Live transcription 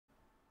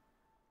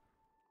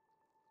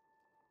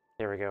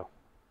There we go.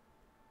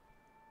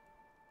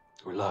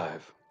 We're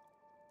live.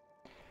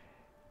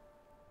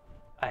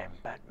 I am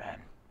Batman.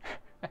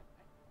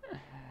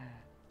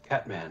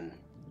 Catman.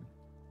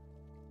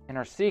 In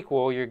our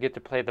sequel, you get to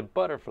play the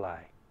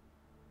butterfly.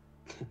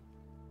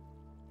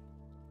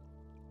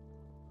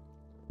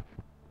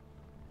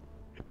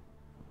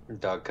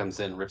 Dog comes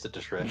in, rips it to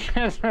shreds.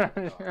 That's what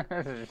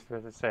I was just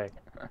about to say.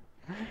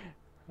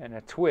 And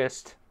a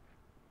twist.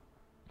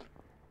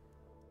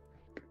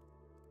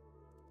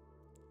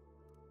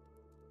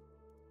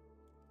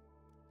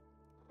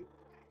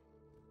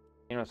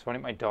 You know, it's funny.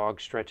 My dog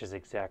stretches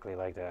exactly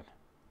like that,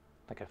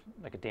 like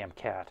a damn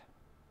cat.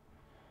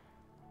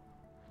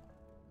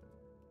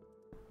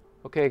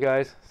 Okay,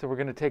 guys. So we're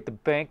gonna take the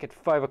bank at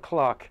 5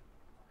 o'clock.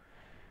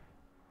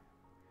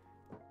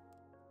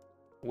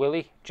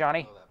 Willie,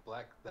 Johnny.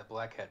 Oh, that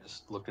black cat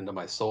just looked into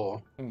my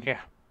soul.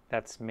 Yeah,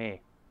 that's me.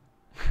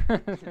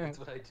 That's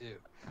what I do.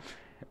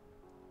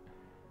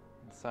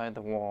 Inside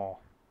the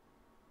wall.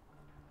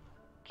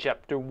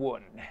 Chapter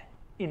 1.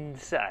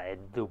 Inside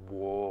the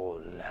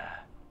wall.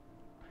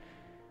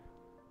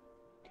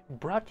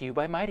 Brought to you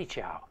by Mighty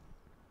Chow.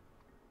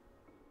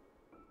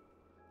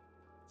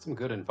 Some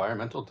good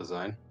environmental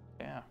design.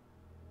 Yeah.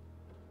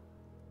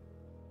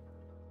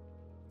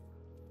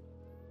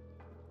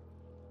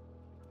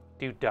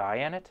 Do you die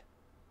in it?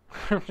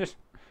 Just.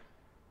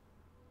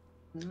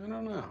 I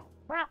don't know.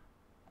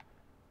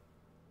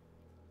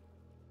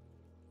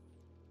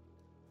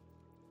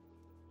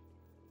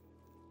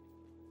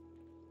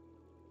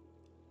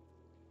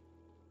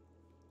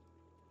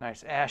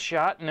 Nice ass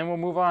shot, and then we'll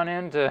move on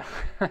into.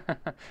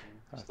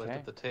 Just lift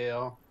up the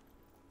tail.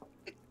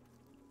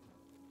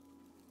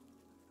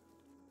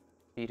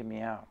 Beating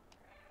me out.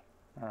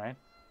 All right.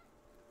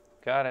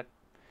 Got it.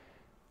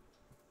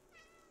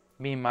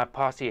 Me and my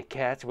posse of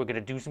cats, we're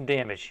gonna do some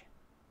damage.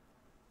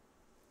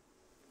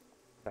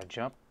 Did I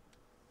jump?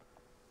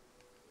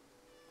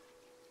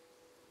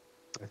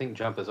 I think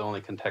jump is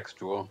only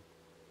contextual.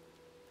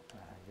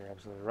 You're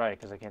absolutely right,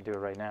 because I can't do it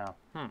right now.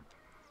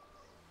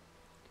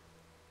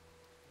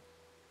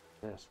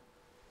 This.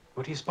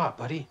 What do you spot,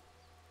 buddy?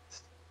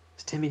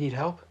 Does Timmy need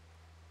help?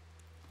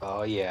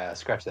 Oh yeah,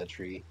 scratch that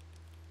tree.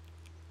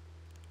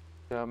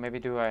 So maybe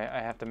I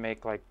have to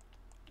make like...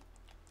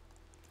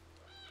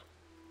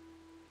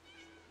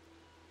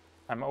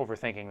 I'm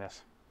overthinking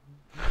this.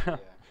 Yeah.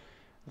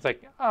 It's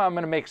like, oh, I'm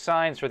going to make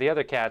signs for the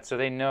other cats so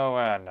they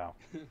know, no.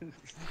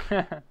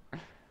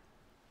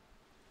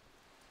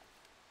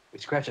 We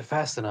scratch it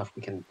fast enough,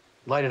 we can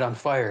light it on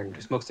fire and do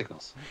smoke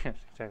signals. Yes,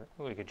 exactly.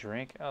 Oh, we could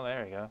drink. Oh,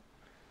 there we go.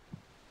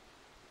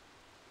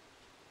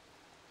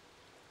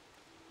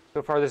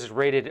 So far, this is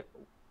rated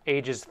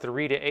ages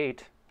 3 to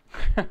 8.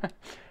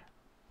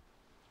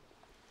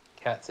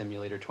 Cat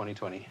Simulator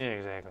 2020. Yeah,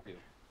 exactly.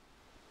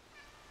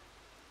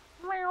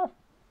 Ew. Meow.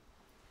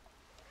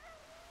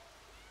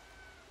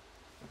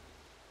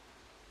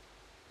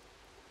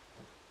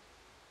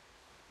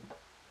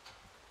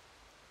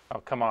 Oh,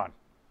 come on.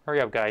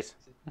 Hurry up, guys.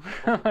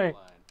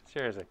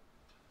 Seriously.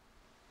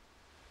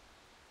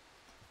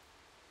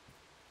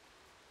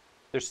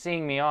 They're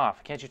seeing me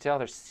off. Can't you tell?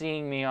 They're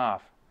seeing me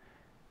off.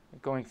 They're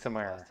going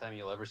somewhere. Last time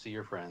you'll ever see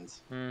your friends.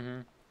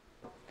 Mm-hmm.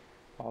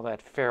 All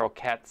that feral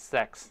cat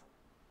sex.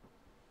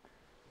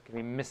 Could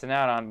be missing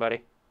out on,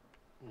 buddy.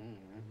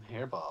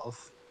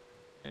 Hairballs.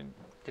 And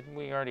didn't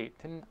we already...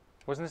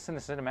 Wasn't this in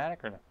the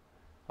cinematic or no?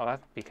 Oh,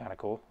 that'd be kind of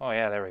cool. Oh,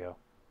 yeah, there we go.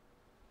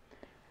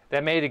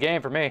 That made the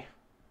game for me.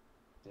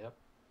 Yep.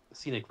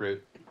 Scenic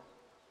route.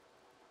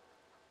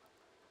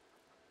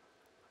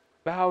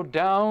 Bow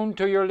down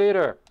to your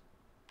leader.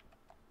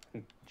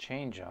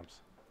 Chain jumps.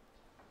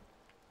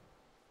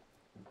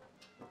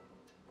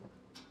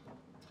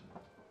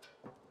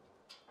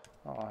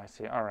 Oh, I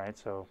see. All right,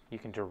 so you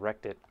can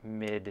direct it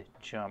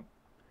mid-jump.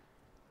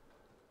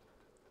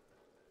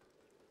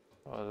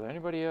 Oh, does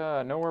anybody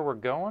know where we're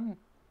going?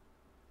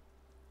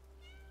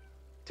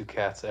 Do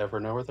cats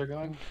ever know where they're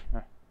going?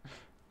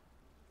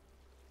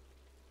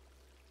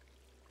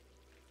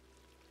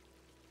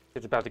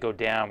 It's about to go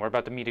down. We're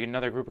about to meet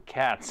another group of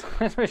cats.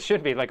 That's what it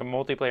should be, like a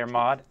multiplayer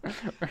mod.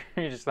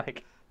 You're just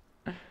like...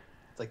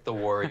 It's like the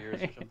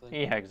Warriors or something.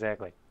 Yeah,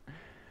 exactly.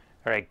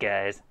 All right,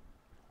 guys.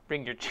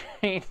 Bring your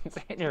chains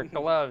and your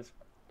gloves.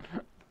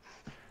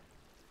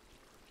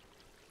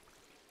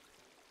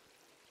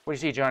 What do you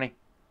see, Johnny?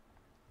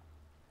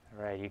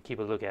 All right, you keep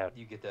a lookout.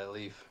 You get that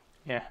leaf.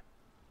 Yeah.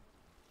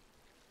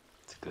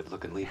 It's a good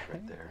looking leaf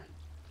right there.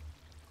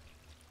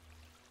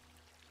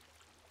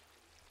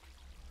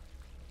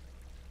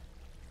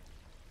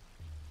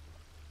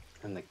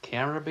 And the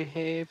camera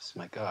behaves?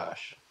 My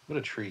gosh. What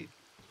a treat.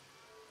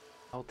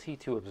 LT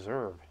to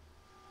observe.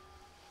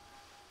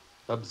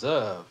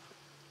 Observe.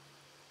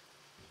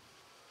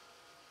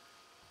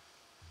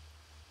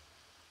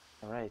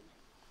 All right.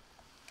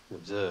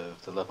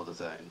 Observe the level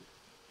design.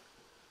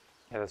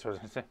 Yeah, that's what I was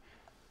going to say.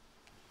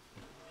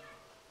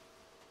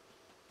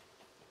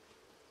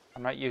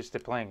 I'm not used to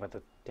playing with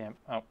the damn...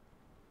 Oh.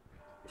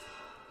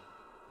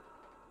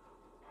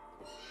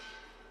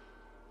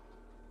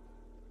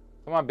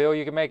 Come on, Bill,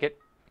 you can make it.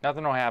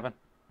 Nothing will happen.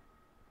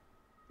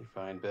 You're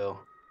fine, Bill.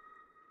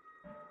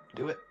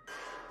 Do it.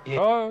 Yeah.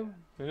 Oh,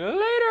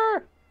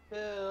 later!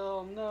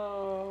 Bill,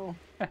 no.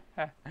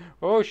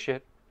 Oh,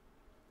 shit.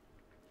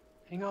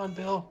 Hang on,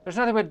 Bill. There's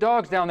nothing but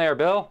dogs down there,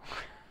 Bill.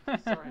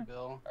 Sorry,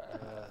 Bill.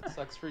 It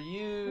sucks for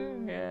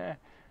you. Yeah.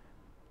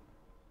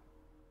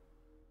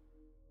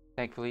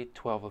 Thankfully,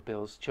 12 of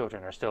Bill's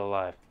children are still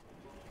alive.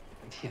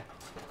 Yeah.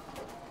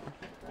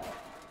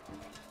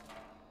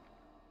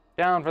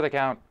 Down for the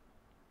count.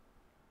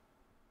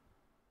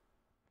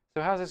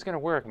 So how's this gonna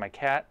work? The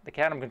cat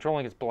I'm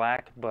controlling is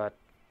black, but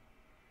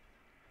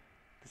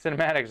the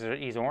cinematics are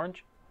he's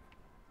orange.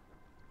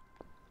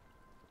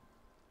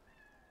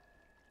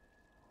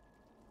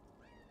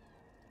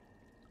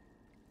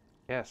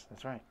 Yes,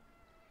 that's right.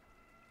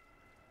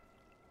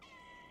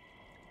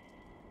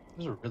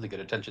 There's a really good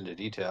attention to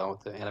detail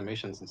with the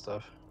animations and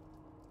stuff.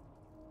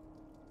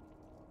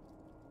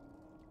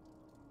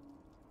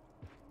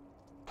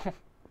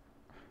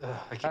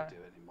 I can't do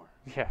it anymore.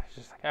 Yeah, it's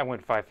just like I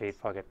went 5 feet.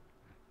 Fuck it.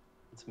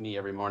 It's me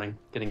every morning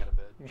getting out of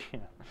bed. Yeah.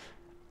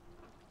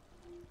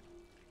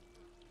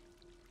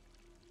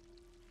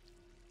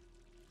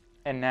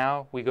 And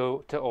now we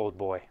go to Old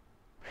Boy.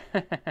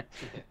 Yeah.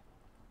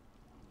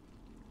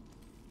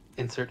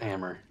 Insert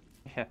hammer.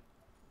 Yeah.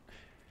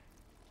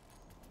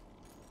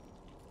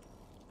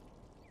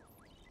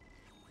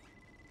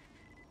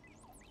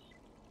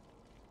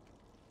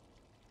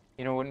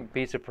 You know, it wouldn't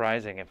be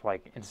surprising if,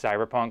 like, in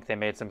Cyberpunk, they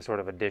made some sort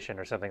of addition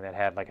or something that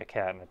had, like, a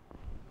cat in it.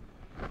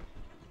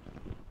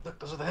 Look,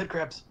 those are the head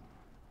crabs. Is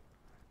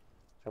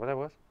that what that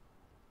was?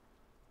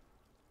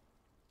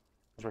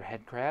 Those were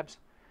head crabs?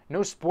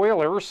 No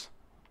spoilers!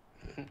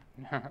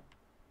 No,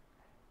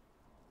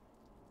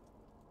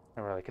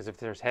 really, because if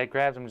there's head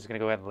crabs, I'm just going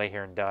to go ahead and lay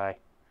here and die.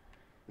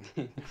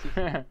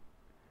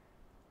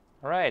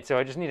 Alright, so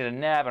I just needed a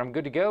nap and I'm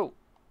good to go.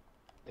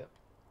 Yep.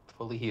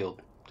 Fully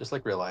healed. Just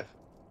like real life.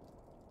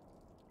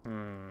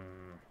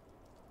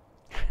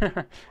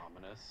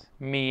 Ominous.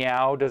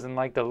 Meow doesn't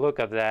like the look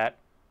of that.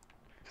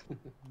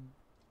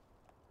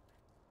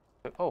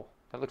 But, oh,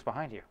 that looks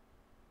behind you.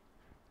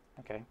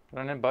 Okay,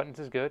 running buttons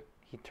is good.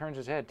 He turns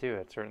his head too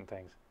at certain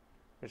things,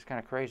 which is kind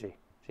of crazy.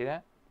 See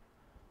that?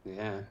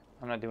 Yeah.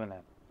 I'm not doing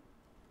that.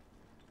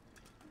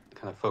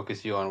 Kind of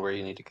focus you on where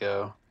you need to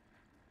go.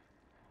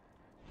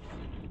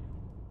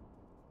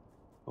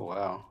 Oh,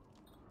 wow.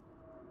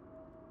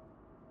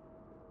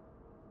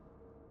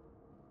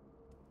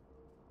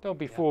 Don't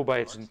be fooled by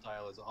its art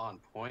style is on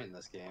point in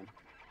this game.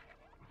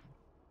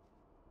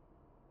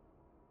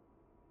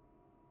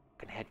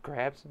 fucking head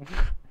crabs.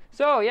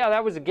 So yeah,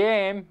 that was a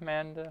game,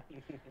 and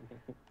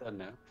Doesn't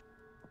know.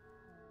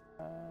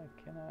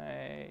 can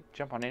I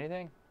jump on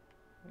anything?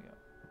 Here we go.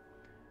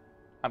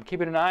 I'm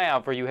keeping an eye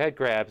out for you head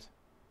crabs.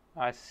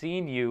 I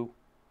seen you.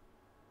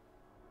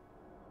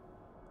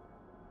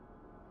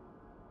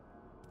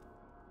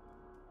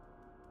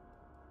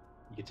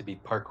 You get to be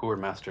parkour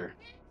master.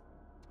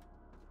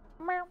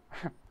 Meow.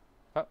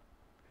 Oh.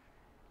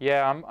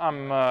 Yeah,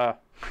 I'm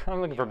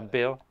looking for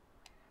Bill.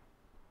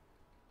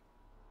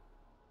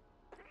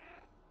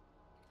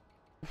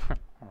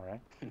 All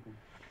right.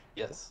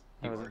 Yes,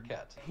 you are a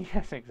cat.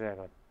 Yes,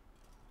 exactly.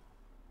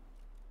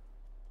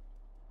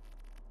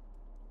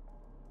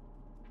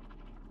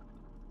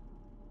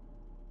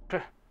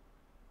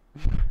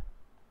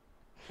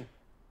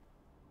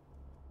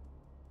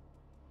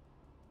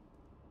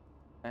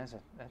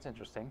 That's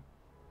interesting.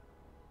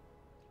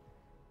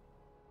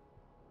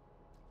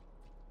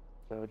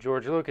 So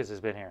George Lucas has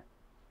been here.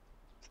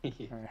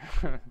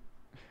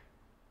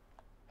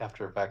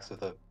 After effects of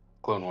the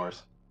Clone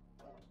Wars.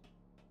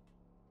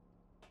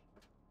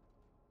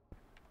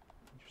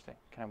 Interesting.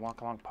 Can I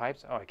walk along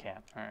pipes? Oh, I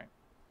can't. All right.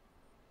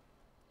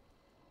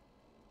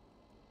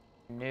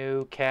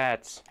 New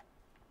cats.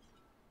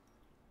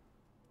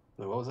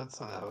 Wait, what was that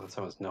song? Oh, that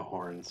song was No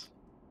Horns.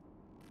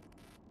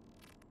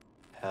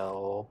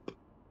 Help.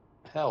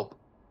 Help.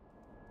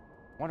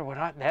 Wonder what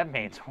that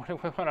means.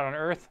 What on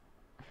earth?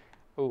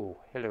 Oh,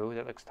 hello.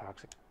 That looks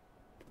toxic.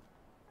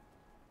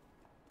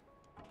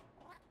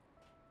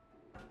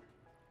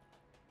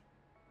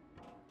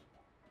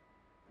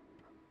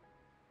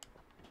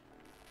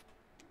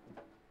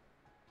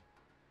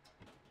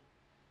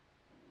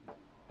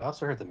 I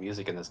also heard the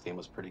music in this game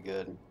was pretty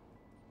good.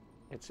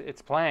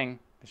 It's playing.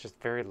 It's just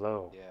very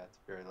low. Yeah, it's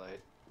very light.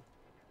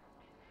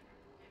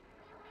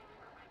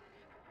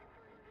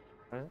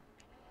 What is it?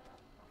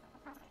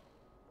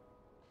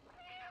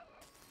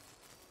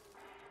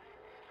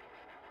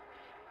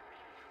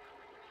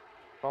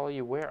 Follow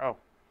you where? Oh. Is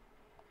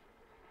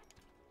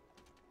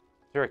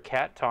there a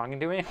cat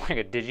talking to me? Like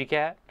a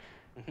digicat?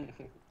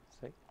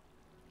 See?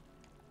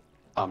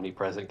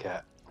 Omnipresent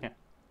cat. Yeah.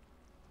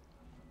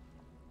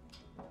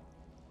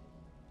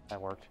 That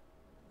worked.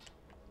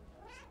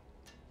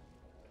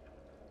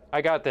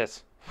 I got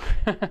this.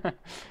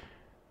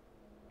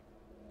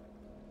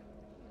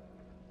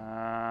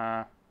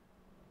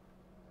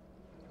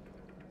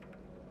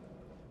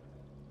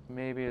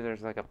 Maybe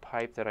there's like a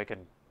pipe that I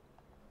can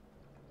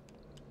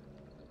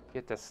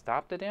get to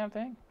stop the damn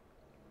thing?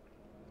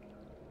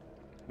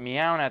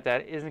 meowing at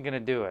that isn't going to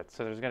do it.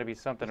 So there's going to be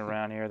something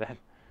around here that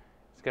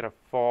it's going to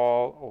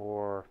fall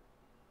or...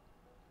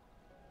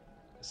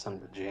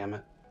 Something to jam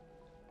it.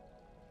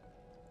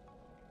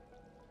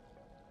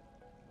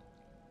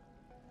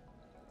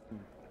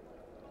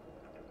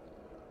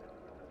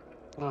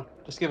 Well,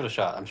 just give it a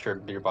shot. I'm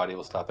sure your body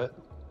will stop it.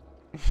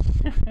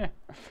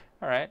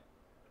 All right.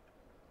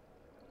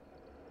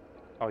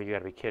 Oh, you got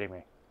to be kidding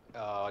me.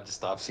 Oh, it just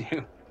stops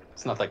you.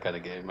 It's not that kind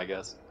of game, I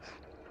guess.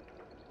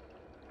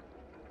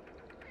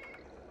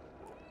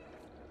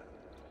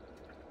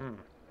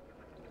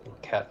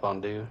 Cat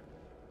fondue.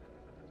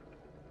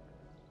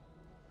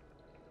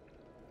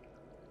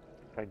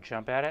 Should I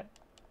jump at it?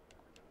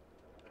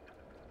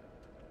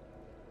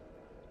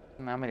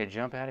 Doesn't allow me to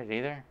jump at it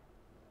either.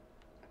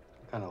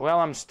 Well,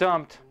 I'm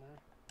stumped.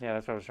 Yeah,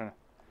 that's what I was trying to...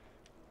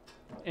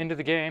 Into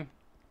the game.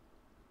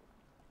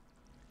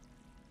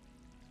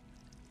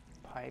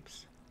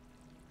 Pipes.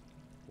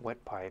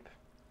 Wet pipe.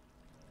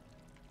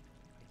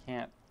 I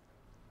can't.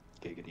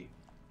 Giggity.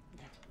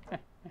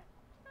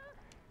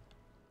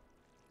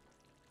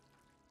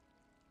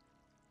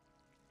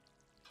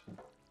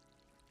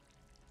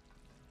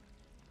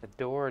 The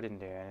door didn't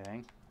do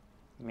anything.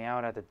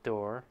 Meowed at the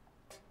door.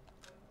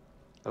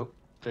 Oh,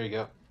 there you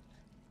go.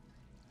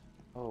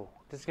 Oh,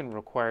 this is going to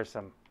require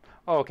some...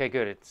 Oh, okay,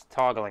 good. It's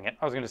toggling it.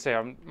 I was going to say,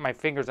 my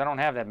fingers, I don't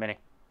have that many.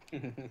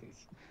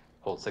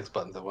 Hold 6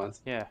 buttons at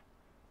once. Yeah.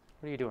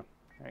 What are you doing?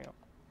 There you go.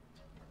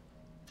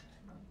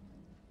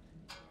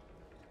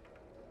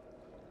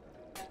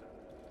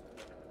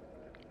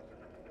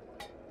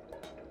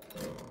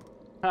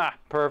 Ah,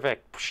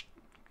 perfect.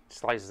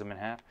 Slices them in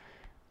half.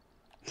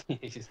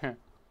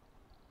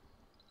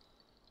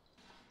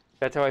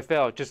 That's how I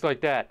fell, just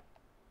like that.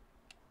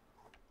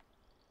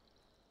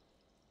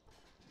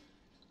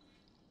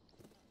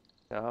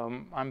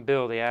 I'm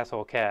Bill, the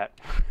asshole cat.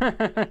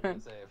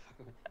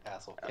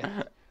 Asshole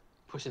cat.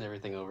 Pushing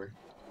everything over.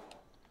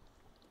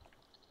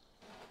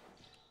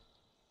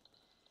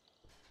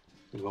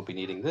 We won't be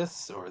needing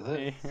this or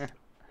this. Yeah.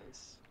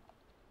 This.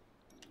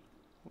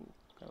 Ooh,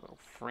 got a little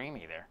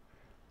framey there.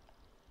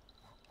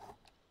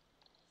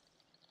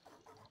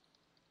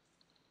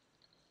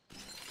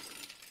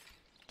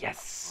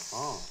 Yes!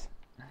 Oh.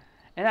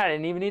 And I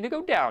didn't even need to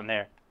go down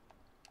there.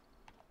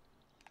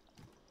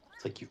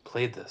 It's like you've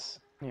played this.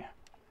 Yeah.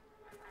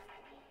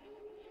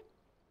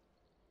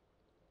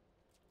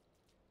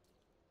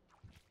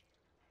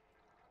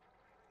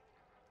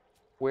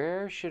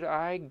 Where should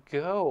I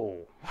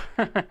go?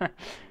 Nice.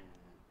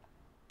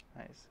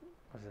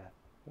 What's that?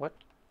 What?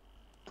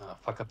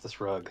 Fuck up this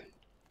rug.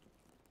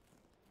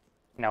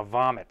 Now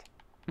vomit.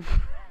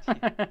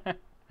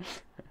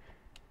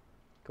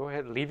 Go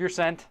ahead, leave your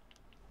scent.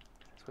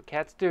 That's what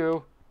cats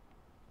do.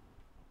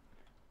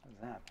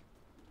 What's that?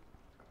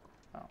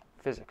 Oh,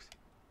 physics.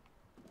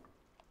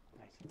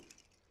 Nice.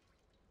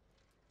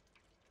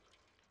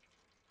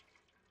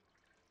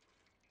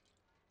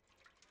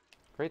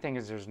 Great thing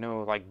is there's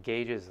no like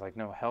gauges, like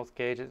no health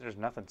gauges. There's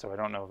nothing, so I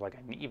don't know if like I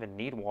even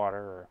need water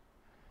or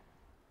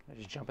can I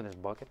just jump in this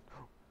bucket?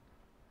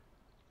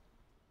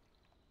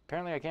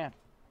 Apparently I can.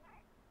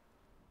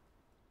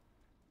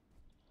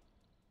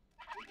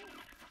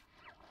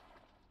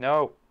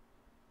 No.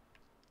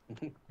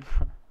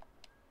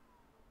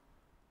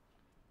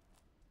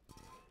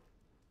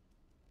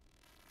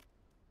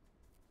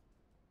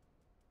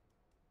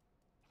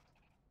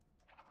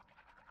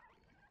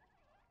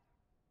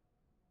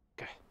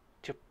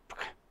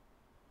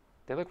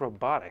 They look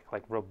robotic,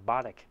 like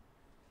robotic.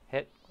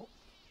 Hit.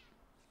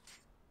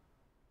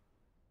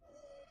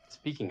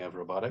 Speaking of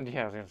robotic.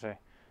 Yeah, I was gonna say.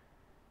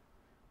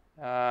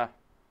 Let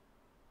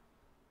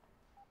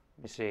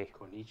me see.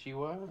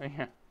 Konnichiwa?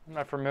 Yeah, I'm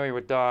not familiar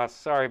with DOS.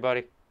 Sorry,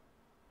 buddy.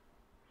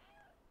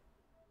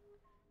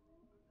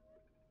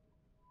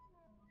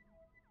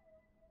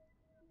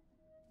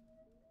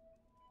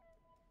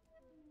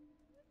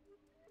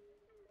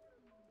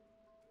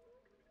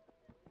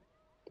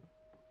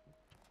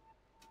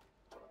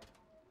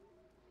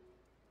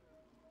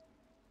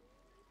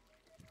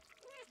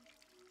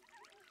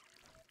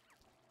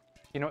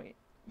 You know,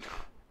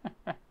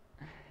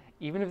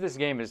 even if this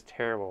game is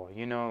terrible,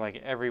 you know, like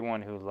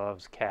everyone who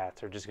loves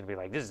cats are just gonna be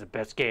like, "This is the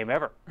best game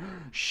ever."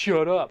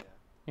 Shut up.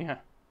 Yeah.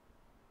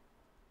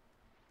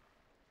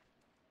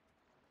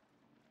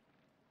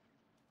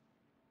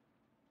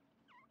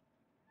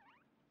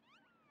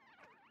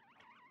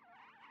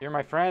 You're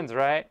my friends,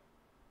 right?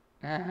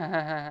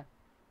 I'm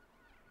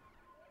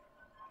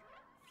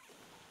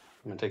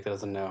gonna take that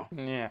as a no.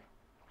 Yeah.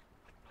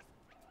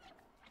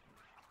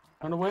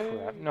 Run away.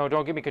 Crap. No,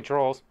 don't give me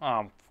controls.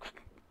 Bad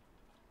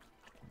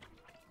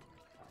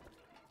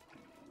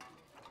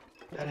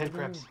head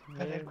grips.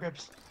 Bad head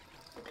grips.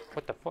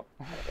 What the fuck?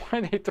 Why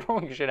are they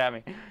throwing shit at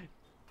me?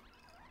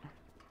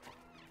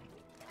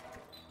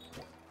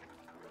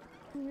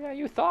 Yeah,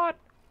 you thought.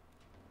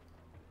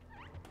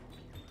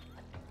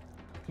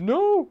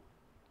 No!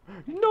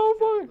 No,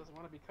 boy! Doesn't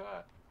want to be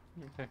caught.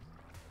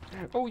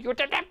 Oh, you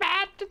did that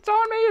bad! It's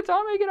on me! It's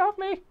on me! Get off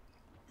me!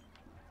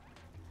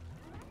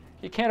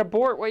 You can't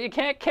abort what you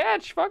can't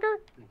catch, fucker.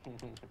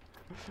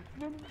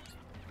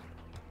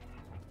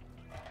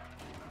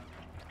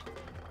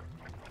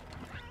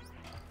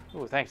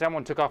 Oh, thanks. That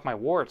one took off my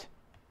wart.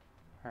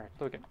 All right,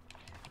 look at.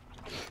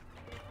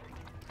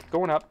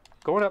 Going up.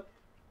 Going up.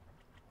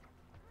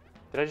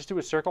 Did I just do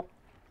a circle?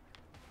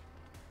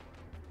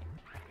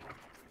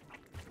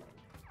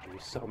 You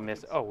so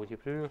missed. Oh,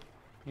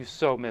 you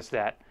so missed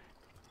that.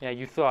 Yeah,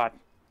 you thought.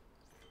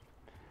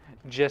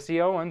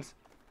 Jesse Owens.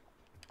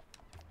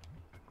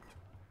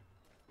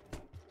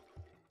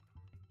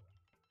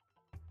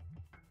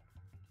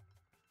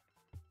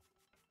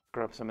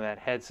 Grab some of that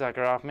head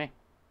sucker off me.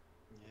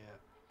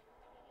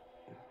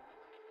 Yeah.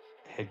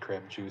 Head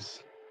crab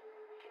juice.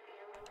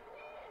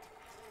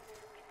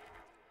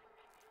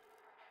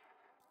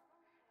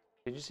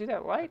 Did you see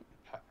that light?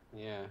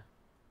 Yeah.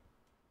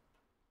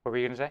 What were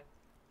you gonna say?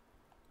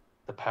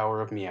 The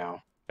power of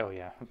meow. Oh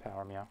yeah,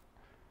 power meow.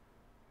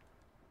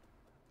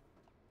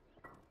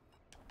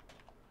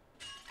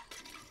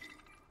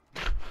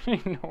 I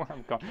didn't know where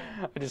I'm going.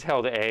 I just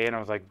held A and I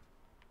was like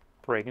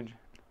breaking.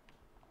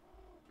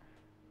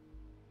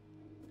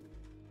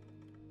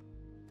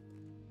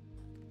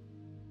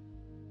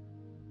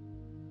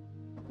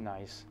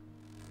 Nice.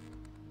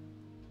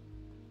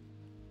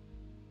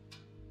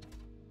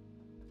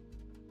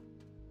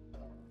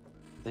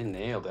 They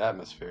nailed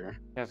atmosphere.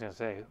 I was gonna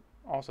say,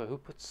 also, who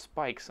puts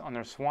spikes on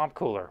their swamp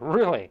cooler?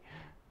 Really?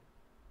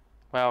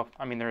 Well,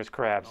 I mean, there's I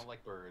crabs. don't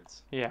like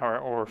birds. Yeah,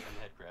 or And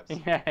head crabs.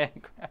 yeah,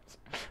 head crabs.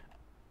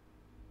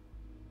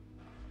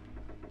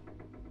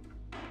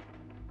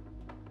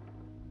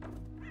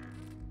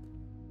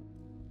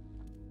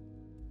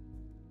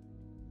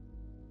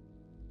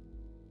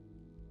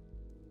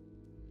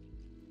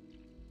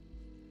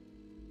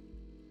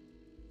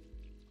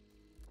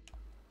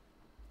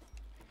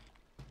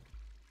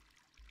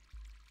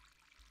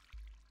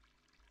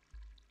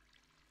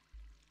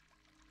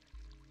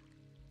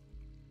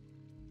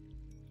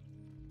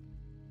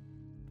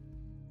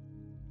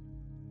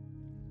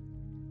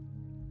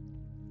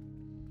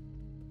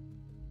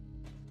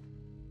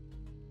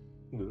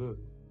 Ugh.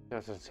 I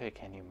was gonna say,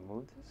 can you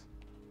move this?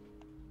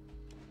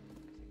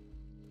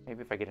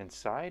 Maybe if I get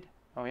inside?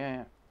 Oh, yeah,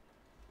 yeah.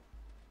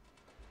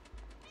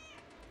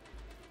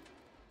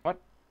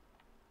 What?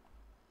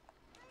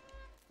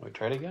 Wait,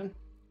 try it again?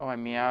 Oh, I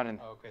meowed and...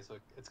 Oh, okay, so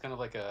it's kind of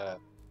like a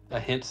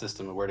hint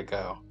system of where to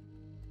go.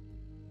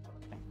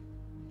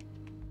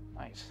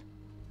 Nice.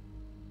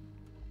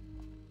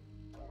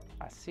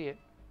 I see it.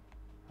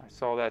 I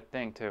saw that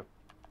thing, too.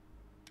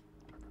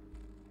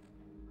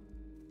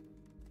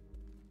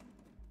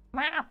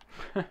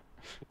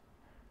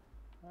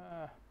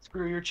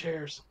 Screw your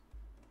chairs.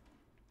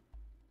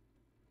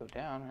 Go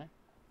down, right?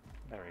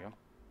 There we go.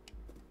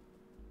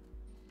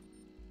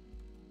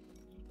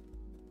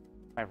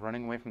 Am I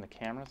running away from the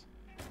cameras?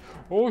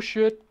 Oh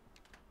shit!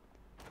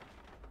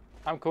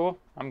 I'm cool.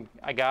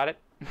 I got it.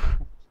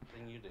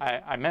 Thing you did.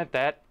 I meant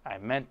that. I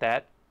meant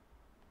that.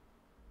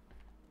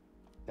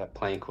 That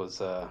plank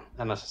was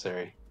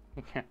unnecessary.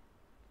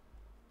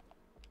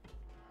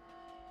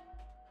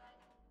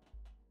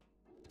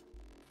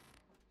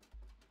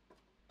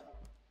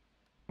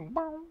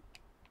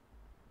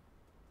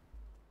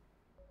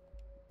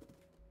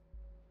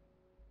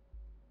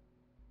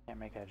 Can't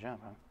make that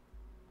jump, huh?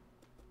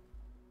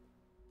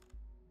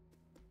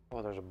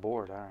 Oh, there's a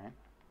board, alright.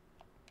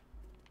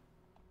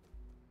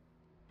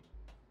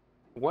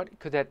 What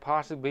could that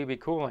possibly be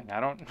cooling? I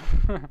don't...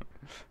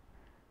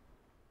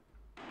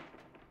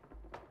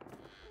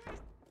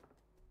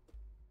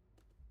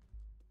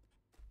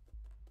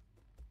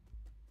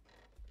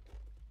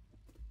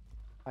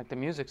 like the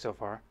music so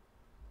far.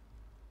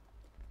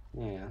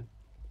 Yeah.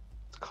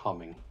 It's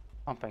calming.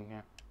 Pumping,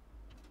 yeah.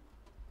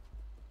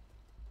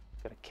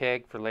 Got a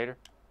keg for later.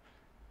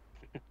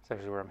 That's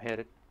actually where I'm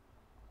headed.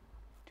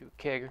 Do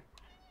a kegger.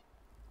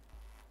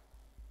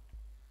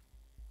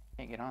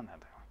 Can't get on that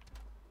though.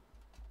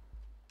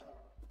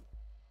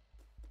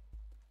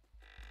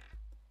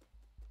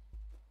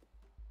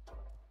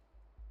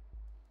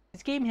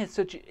 This game has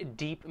such a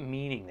deep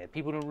meaning that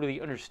people don't really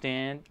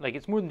understand. Like,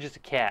 it's more than just a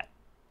cat.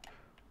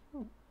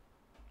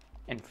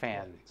 And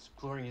fan. Yeah,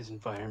 exploring his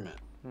environment.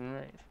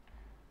 Right.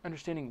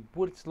 Understanding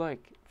what it's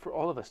like for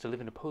all of us to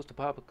live in a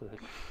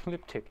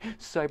post-apocalyptic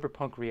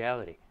cyberpunk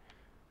reality.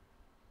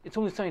 It's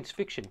only science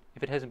fiction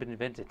if it hasn't been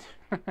invented.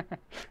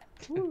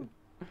 Woo.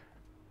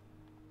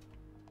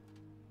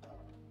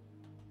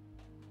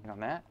 On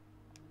that?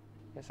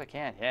 Yes, I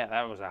can. Yeah,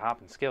 that was a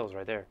hopping skills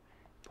right there.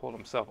 Pulled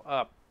himself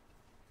up.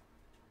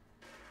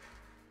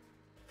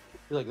 I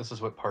feel like this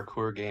is what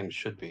parkour games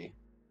should be.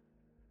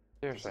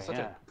 Seriously, It's such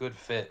yeah. a good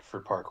fit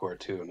for parkour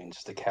too. I mean,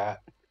 just a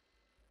cat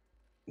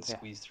and Yeah.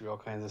 squeeze through all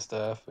kinds of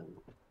stuff. And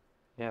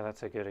Yeah,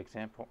 that's a good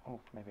example. Oh,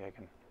 maybe I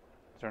can... Is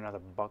there another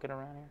bucket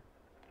around here?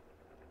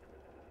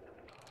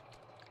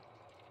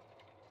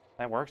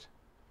 That works?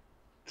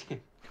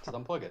 just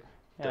unplug it.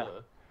 Yeah.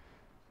 Duh.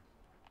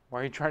 Why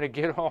are you trying to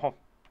get all...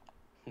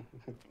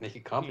 Make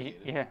it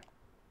complicated. Yeah.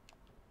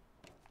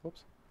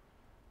 Whoops.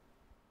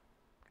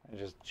 Can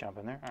I just jump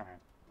in there? Alright.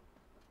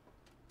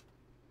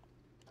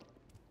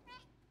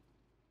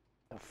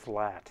 The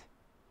flat.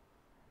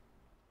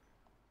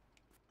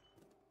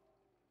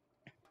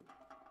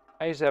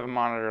 I used to have a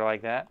monitor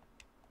like that.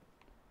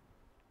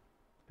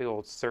 Big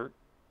old cert.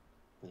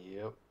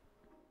 Yep.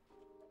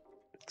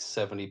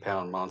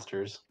 70-pound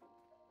monsters.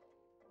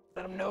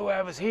 Let them know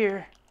I was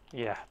here.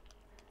 Yeah.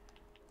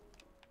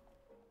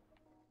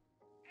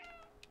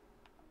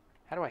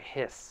 How do I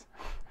hiss?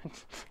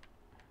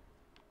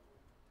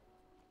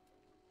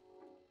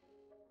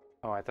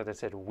 Oh, I thought that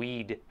said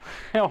weed.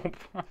 Help.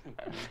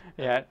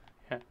 Yeah.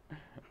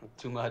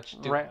 Too much.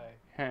 Too Right.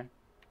 high.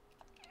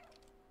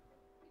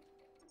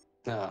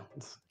 No.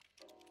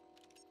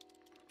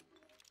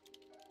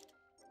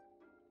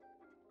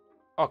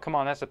 Oh, come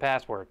on. That's the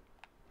password.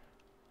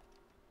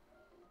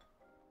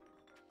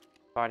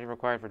 Body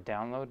required for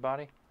download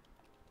body?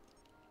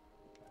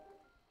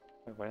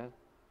 Wait, what is it?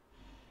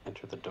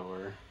 Enter the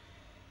door.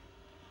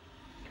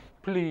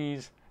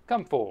 Please,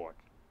 come forward.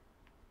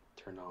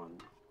 Turn on.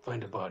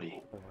 Find a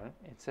body. Wait, what?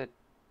 It said...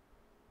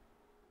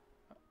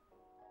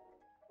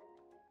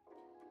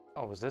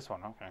 Oh, it was this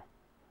one? Okay.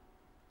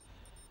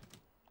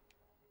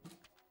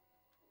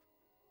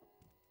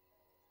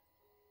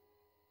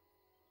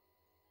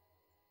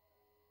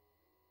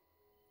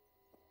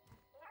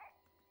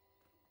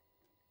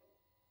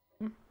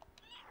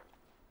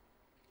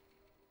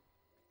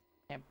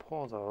 Can't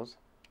pull those.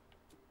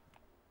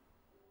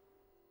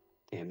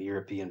 Damn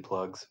European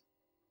plugs.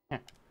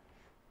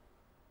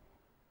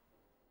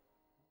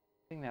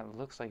 Thing that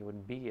looks like it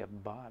would be a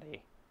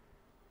body.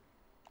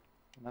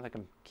 Another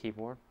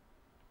keyboard.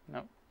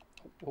 No.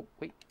 Oh,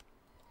 wait.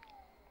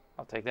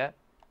 I'll take that.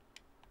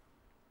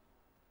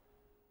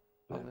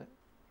 Yeah.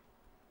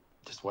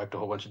 Just wiped a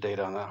whole bunch of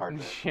data on that hard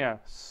drive. Yeah.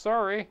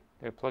 Sorry.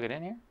 Did I plug it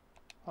in here?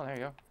 Oh, there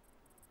you go.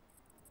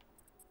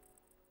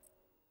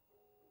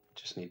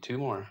 Just need 2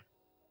 more.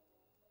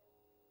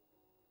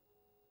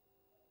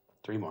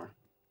 3 more.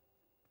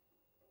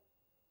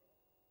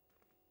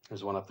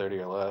 There's one up there to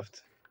your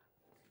left.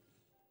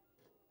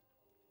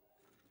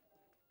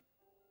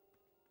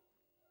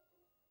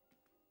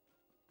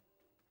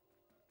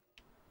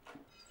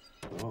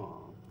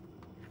 Oh.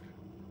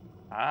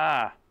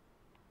 Ah.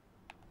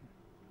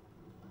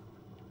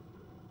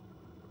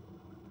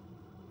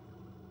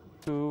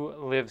 Who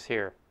lives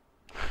here?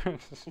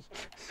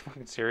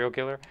 Fucking serial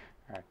killer?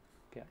 Alright,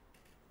 yeah.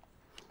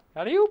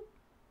 How do you?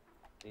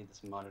 Need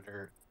this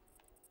monitor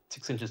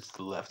 6 inches to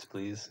the left,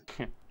 please.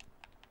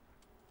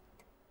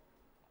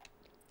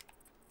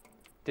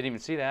 Didn't even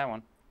see that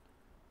one.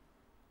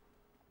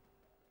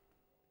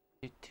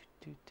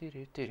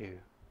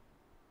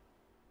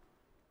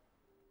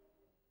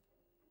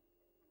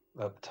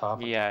 Up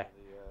top. Yeah,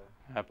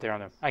 up there on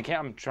the... I can't...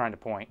 I'm trying to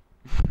point.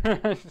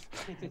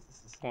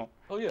 Well,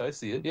 oh yeah, I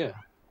see it. Yeah.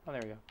 oh,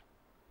 there we go.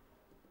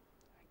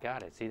 I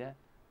got it. See that?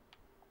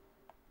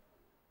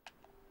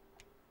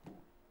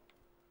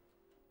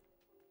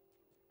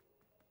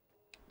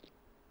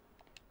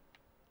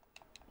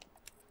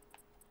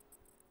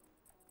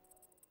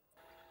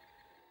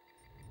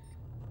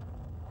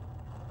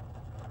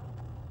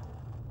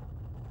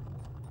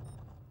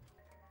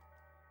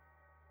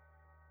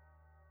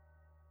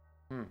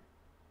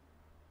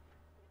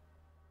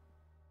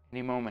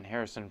 Any moment,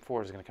 Harrison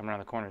Ford is going to come around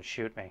the corner and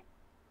shoot me.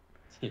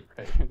 You're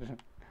right.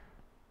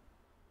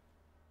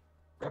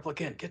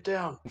 Replicant, get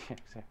down.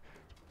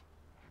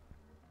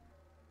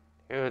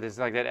 Dude, this is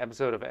like that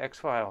episode of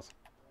X-Files.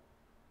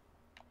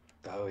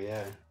 Oh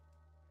yeah.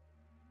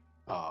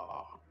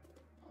 Oh.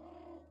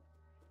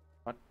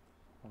 What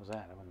was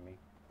that? That wasn't me.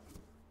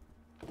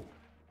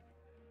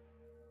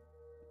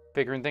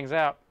 Figuring things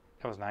out.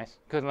 That was nice.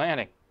 Good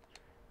landing.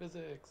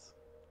 Physics.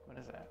 What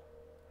is that?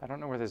 I don't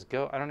know where this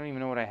goes. I don't even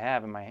know what I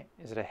have in my...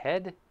 Is it a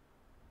head?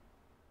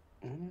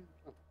 Mm-hmm.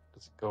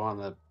 Does it go on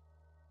the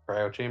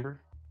cryo chamber?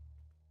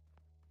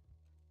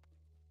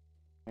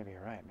 Maybe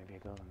you're right. Maybe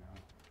it goes on there.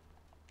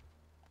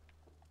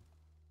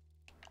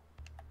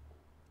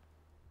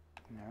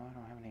 No, I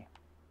don't have any.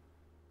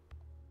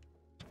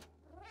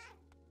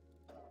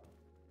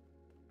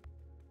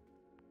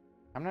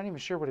 I'm not even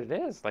sure what it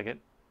is. Like it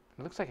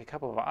looks like a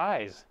couple of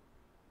eyes.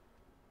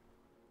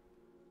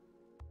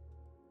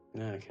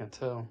 Yeah, I can't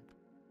tell.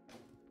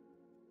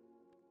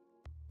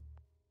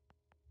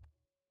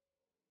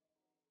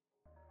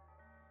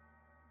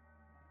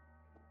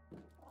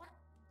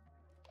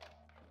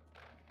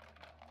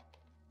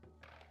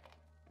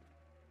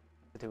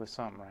 There was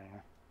something right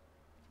here.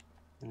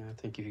 Yeah, I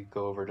think you could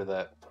go over to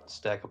that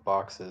stack of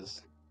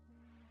boxes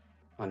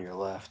on your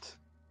left.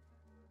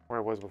 Where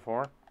it was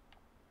before?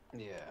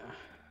 Yeah.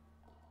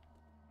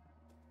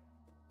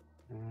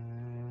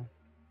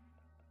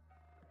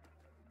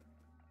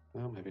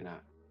 Well, maybe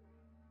not.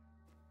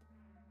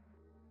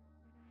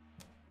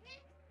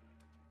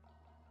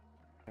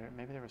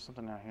 Maybe there was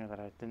something out here that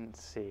I didn't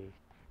see.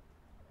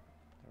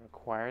 That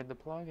required the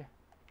plug?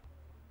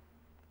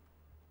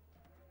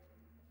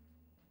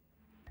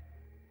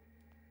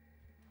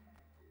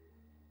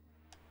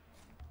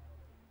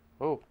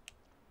 Oh.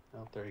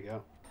 Oh, there you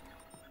go.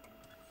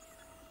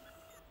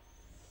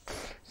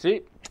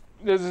 See?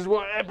 This is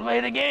why I play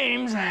the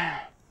games.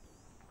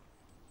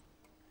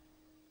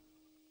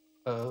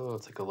 Oh,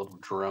 it's like a little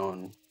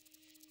drone.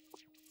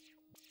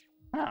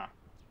 Huh.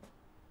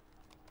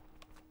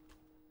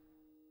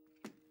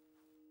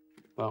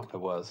 Well, it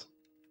was.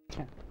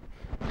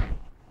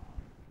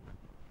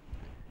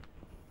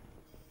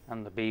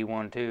 I'm the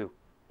B1 too.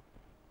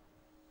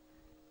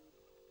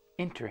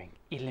 Entering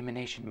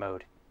elimination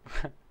mode.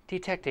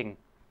 Detecting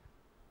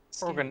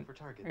Scanning for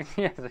targets.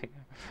 Yes.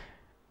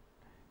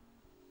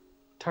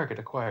 Target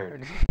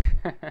acquired.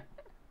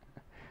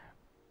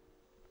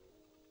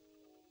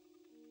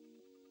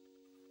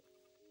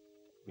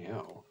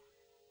 Meow.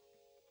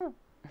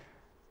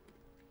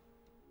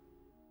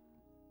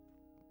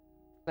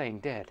 Playing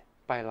dead.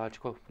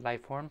 Biological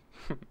life form.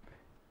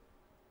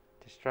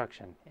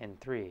 Destruction in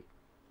 3.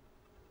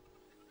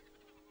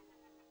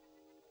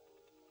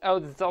 Oh,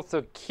 this is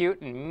also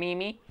cute and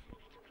memey.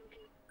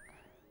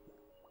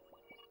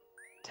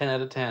 10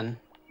 out of 10.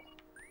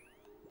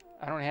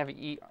 I don't have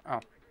E. Oh.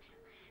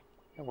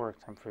 It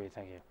works. I'm free.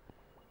 Thank you.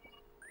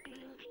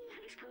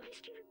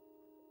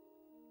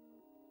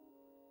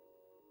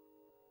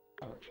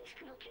 Oh.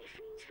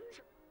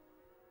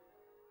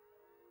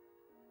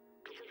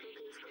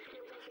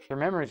 Your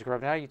memory's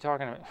corrupt. How are you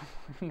talking about?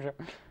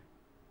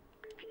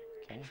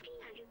 Okay.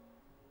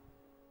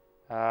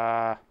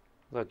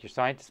 Look, your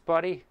scientist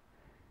buddy.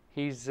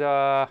 He's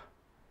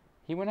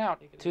he went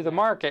out to the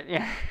market.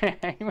 Yeah.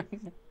 B12.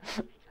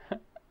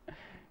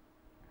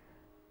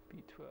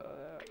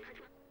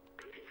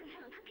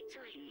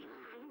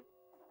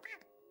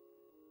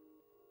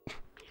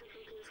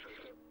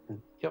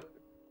 Yep.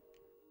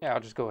 Yeah, I'll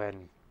just go ahead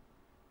and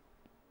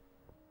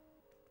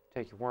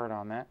take your word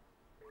on that.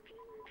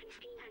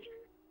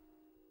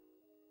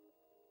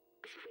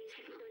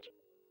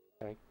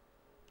 Okay.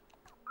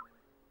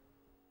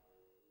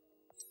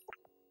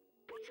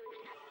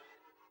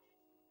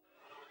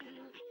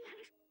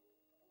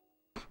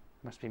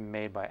 Must be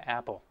made by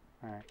Apple.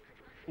 All right.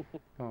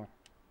 Oh,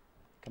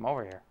 come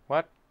over here.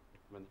 What?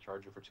 I'm in the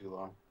charger for too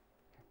long.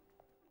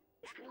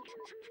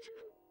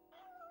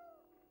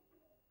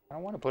 I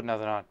don't want to put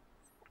nothing on.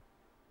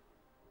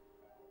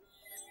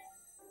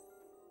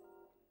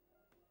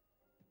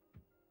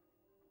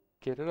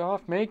 Get it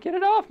off me! Get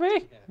it off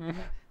me! Yeah,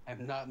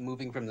 I'm not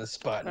moving from this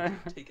spot.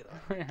 Take it off.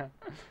 Yeah.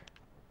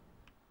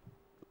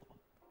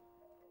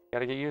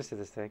 Gotta get used to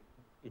this thing.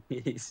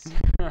 Yes.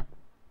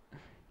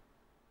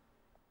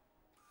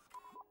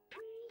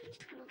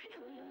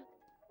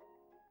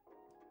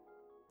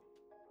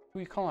 Who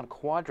are you calling a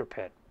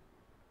quadruped?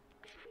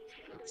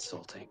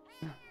 Insulting.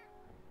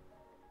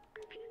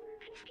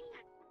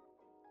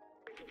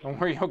 Don't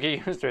worry, you'll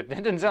get used to it.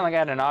 That didn't sound like I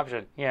had an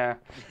option. Yeah.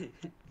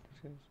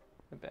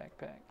 The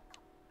backpack.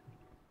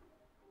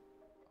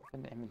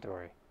 Open the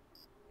inventory.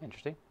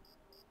 Interesting.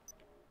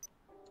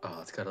 Oh,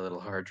 it's got a little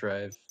hard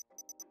drive.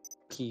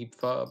 Key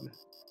fob.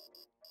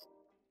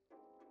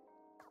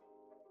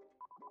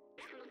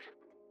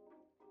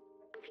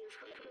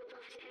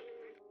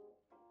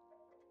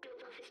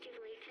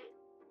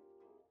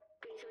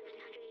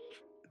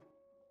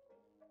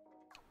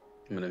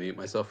 I'm gonna mute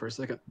myself for a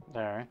second.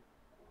 All right.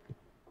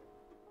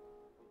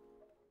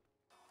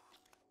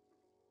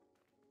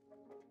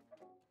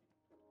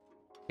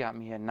 Got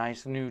me a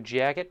nice new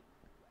jacket.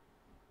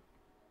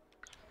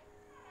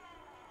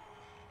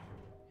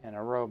 And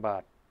a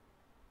robot.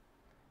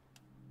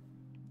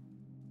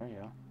 There you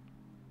go.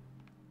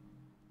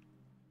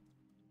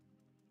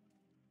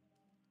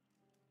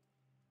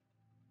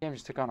 Game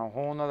just took on a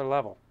whole nother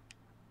level.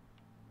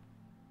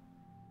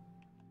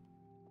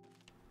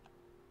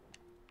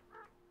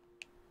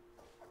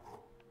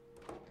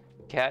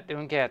 Cat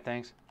doing cat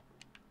things.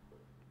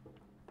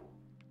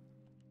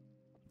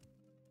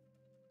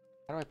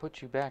 How do I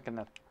put you back in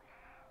the...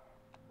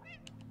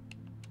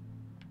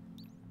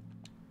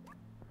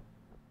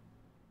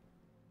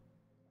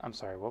 I'm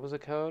sorry, what was the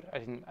code? I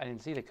didn't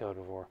see the code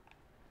before.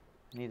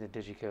 I need the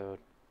digicode.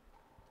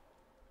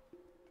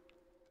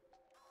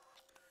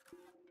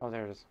 Oh,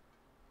 there it is.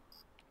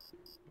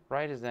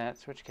 Right is that,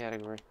 switch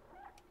category.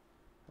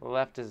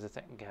 Left is the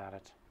thing, got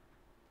it.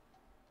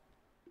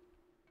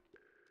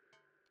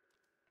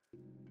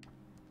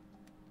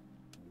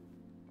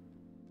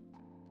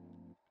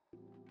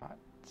 Hot,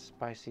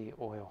 spicy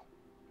oil.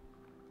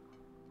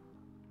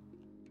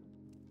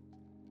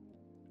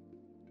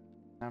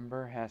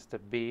 Number has to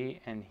be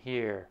in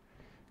here.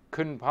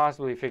 Couldn't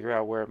possibly figure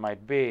out where it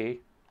might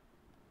be.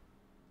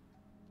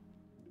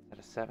 Is that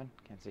a 7?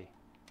 Can't see.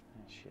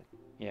 Oh, shit.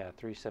 Yeah,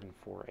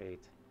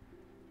 3748.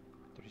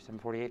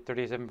 3748,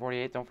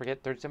 3748. Don't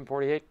forget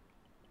 3748.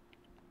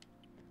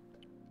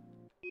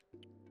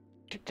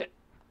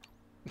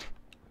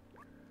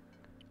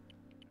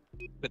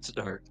 Good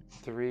start.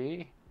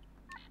 3.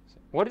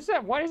 What is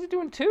that? Why is it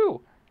doing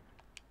 2?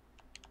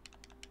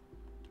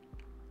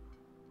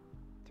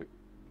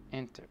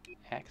 Enter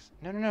X.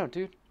 No,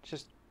 dude. It's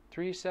just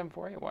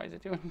 3748. Why is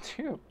it doing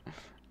 2?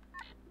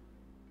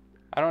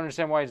 I don't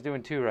understand why it's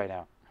doing 2 right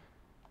now.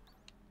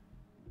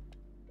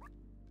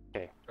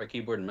 Okay. Try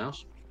keyboard and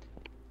mouse.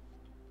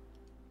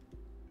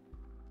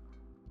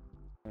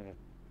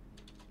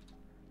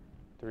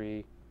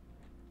 3.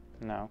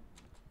 No.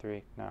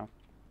 3, no.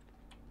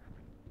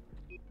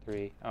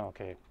 3, oh,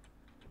 okay.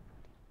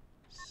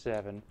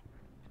 7,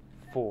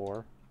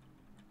 4.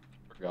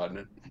 Forgotten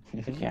it.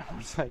 Yeah, I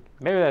was like,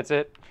 maybe that's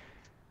it.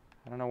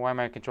 I don't know why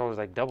my controller's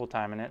like double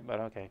timing it, but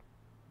okay.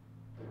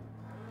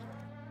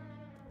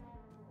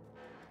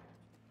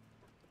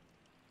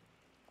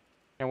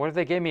 And what if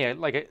they gave me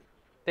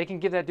they can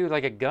give that dude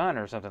like a gun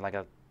or something, like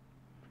a...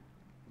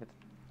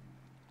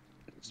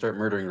 Start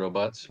murdering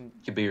robots. You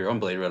could be your own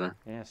Blade Runner.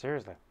 Yeah,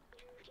 seriously.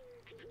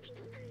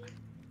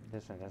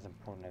 That's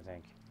important, I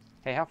think.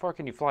 Hey, how far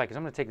can you fly? Because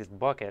I'm going to take this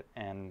bucket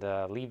and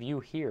leave you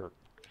here.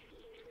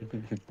 We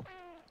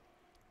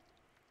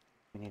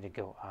need to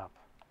go up.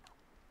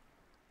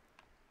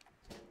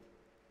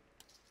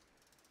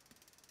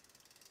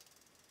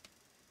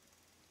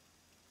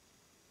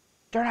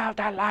 Turn out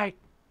that light!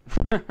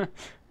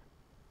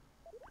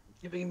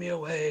 Giving me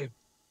away.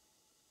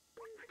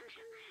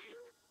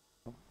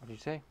 What did you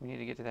say? We need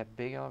to get to that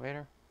big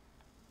elevator?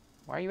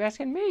 Why are you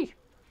asking me?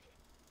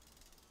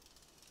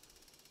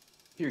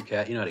 You're a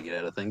cat. You know how to get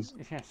out of things.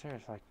 Yeah,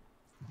 seriously.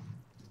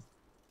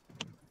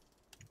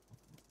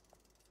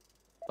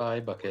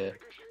 Bye, bucket.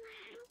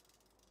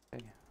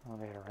 Big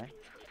elevator, right?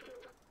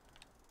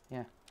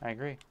 Yeah, I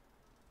agree.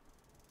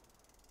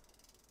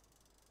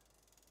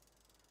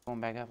 Going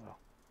back up though.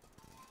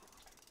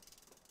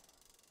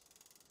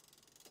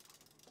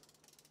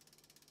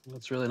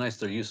 It's really nice,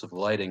 their use of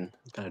lighting.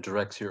 It kind of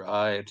directs your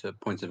eye to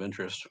points of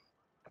interest.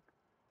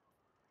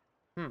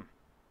 Hmm.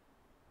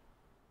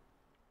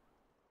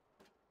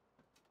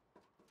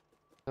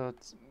 So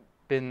it's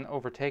been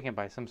overtaken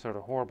by some sort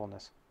of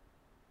horribleness.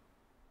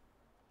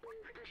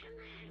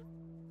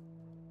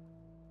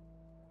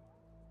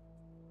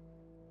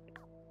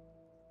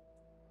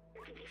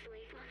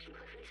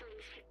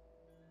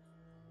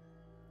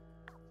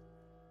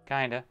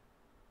 Kinda.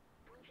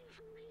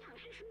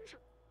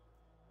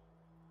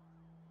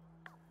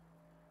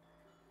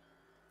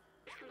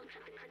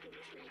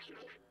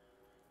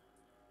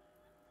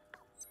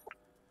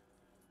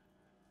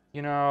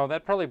 You know,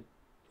 that probably...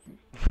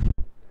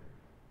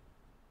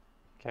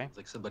 Okay. It's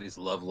like somebody's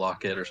love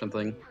locket or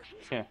something.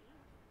 Yeah.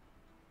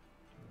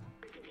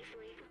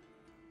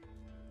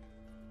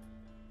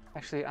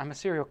 Actually, I'm a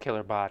serial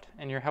killer bot,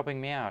 and you're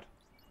helping me out.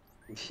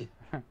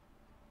 I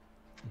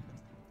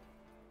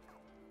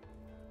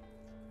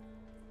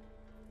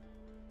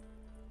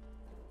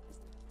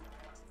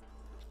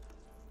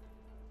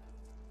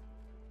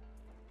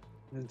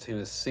haven't seen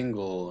a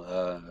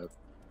single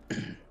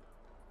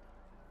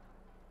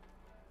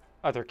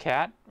Other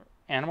cat?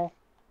 Animal?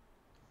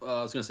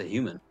 I was gonna say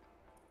human.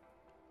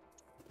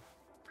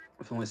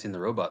 I've only seen the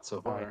robots so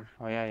far.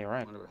 Oh yeah, you're I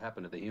right. wonder what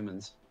happened to the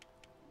humans.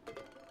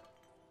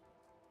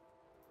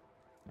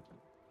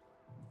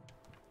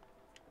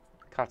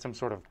 Caught some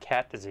sort of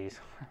cat disease.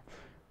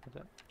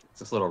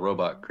 This little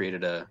robot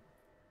created a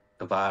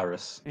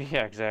virus.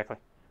 Yeah, exactly.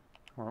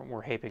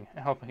 We're helping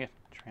it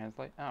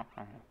translate. Oh,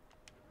 alright.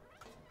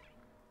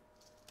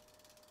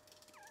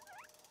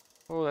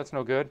 Oh, that's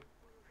no good.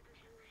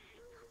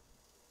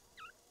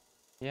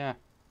 Yeah,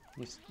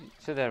 you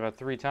said that about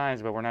 3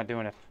 times, but we're not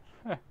doing it.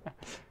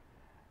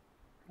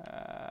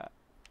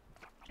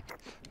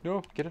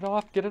 No, get it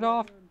off, get it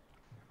off.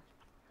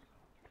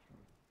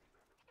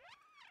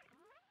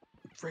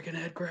 Freaking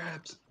head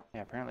crabs.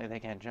 Yeah, apparently they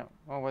can't jump.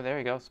 Oh, well, there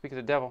you go. Speak of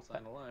the devil.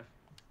 Sign alive.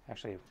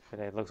 Actually,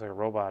 it looks like a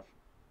robot.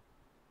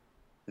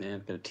 Yeah,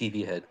 got a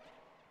TV head.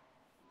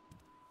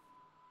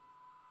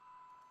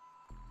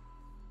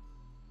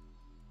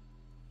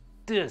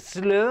 The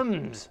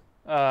slums.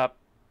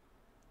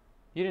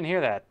 You didn't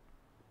hear that.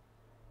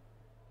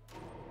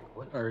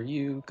 What are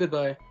you?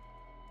 Goodbye.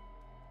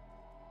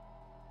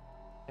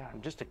 Yeah,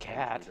 I'm just a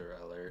cat. Intruder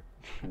alert.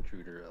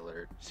 Intruder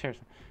alert.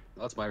 Seriously.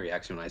 Well, that's my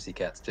reaction when I see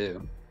cats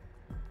too.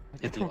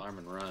 Hit the alarm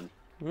and run.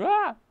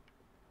 Ah!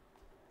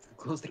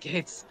 Close the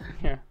gates.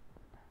 Yeah.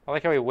 I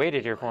like how he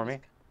waited here for me.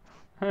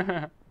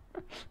 The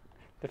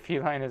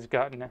feline has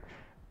gone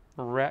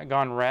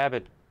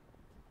rabid.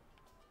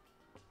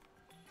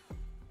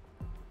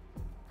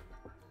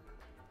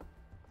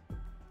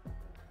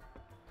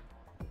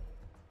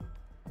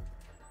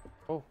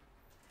 Oh.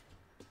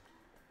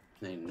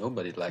 Ain't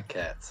nobody like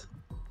cats.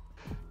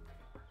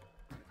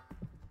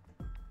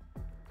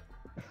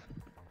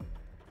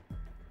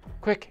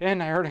 Quick, in!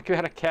 I heard I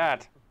got a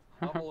cat.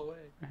 Hobble away.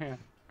 Yeah.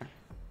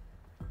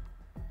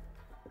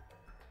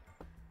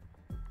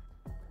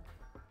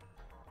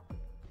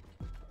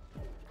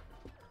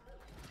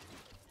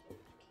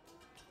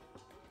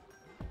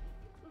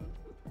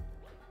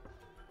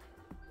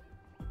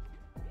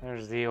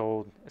 There's the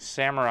old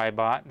samurai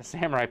bot, the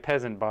samurai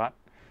peasant bot.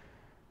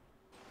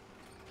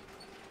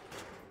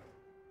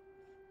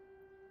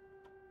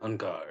 On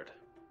guard.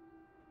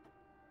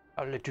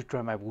 I'll let you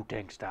try my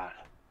Wu-Tang style.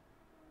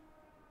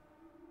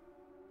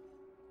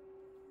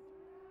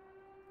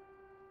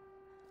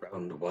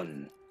 Round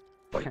 1.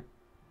 Fight.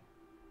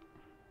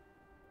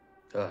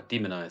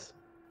 Demonize.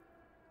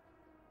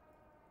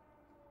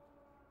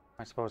 Am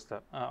I supposed to?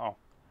 Uh-oh.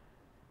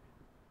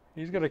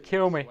 He's gonna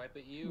kill me. Swipe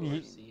at you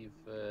or see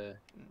if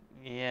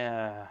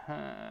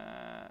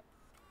Yeah.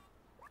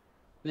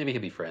 maybe we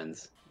could be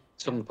friends.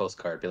 Show him the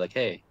postcard. Be like,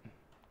 hey,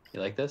 you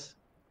like this?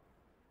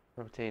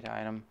 Rotate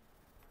item.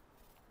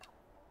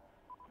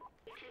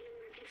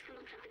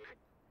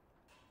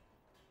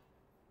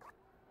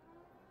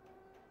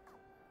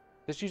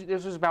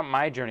 This was about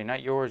my journey,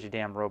 not yours, you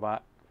damn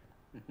robot.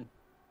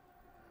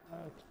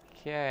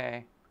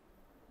 Okay.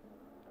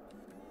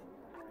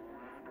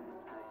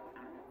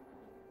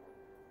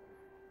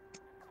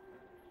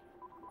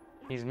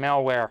 He's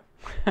malware.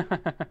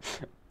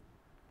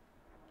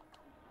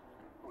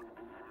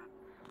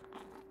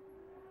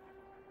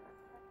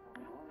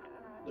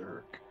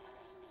 Lurk.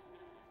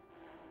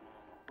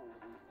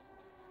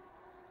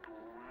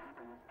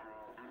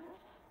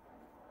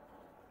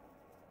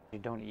 You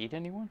don't eat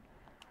anyone?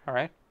 All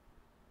right.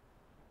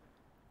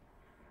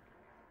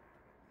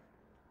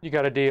 You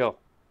got a deal.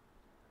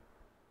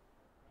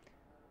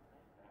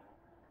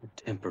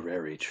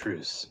 Temporary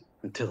truce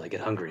until I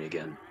get hungry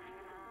again.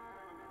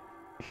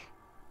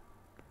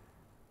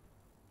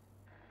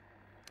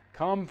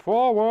 Come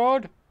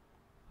forward.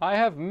 I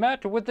have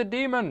met with the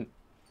demon.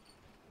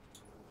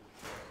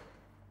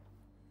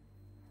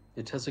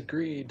 It has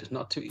agreed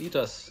not to eat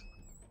us.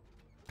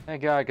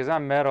 Thank God, because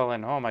I'm metal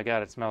and oh my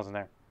God, it smells in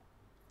there.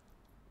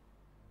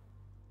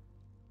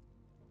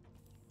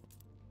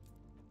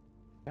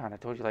 God, I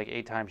told you like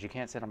 8 times you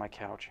can't sit on my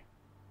couch.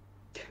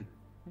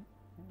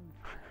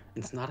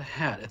 It's not a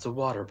hat, it's a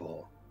water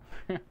bowl.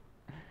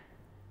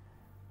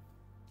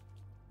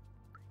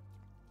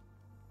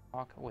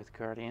 Walk with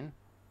Guardian.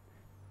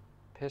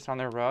 Piss on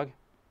their rug.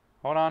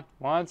 Hold on,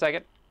 1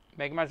 second.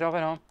 Making myself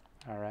at home.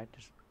 All right,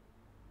 just.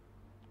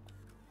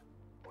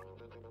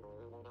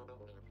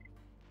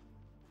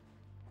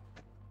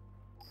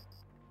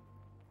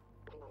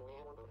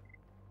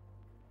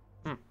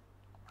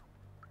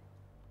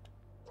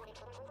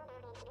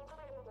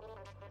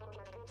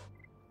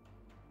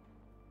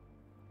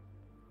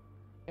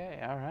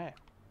 Okay, all right.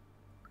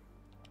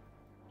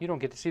 You don't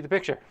get to see the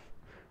picture.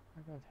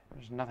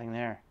 There's nothing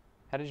there.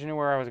 How did you know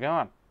where I was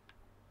going?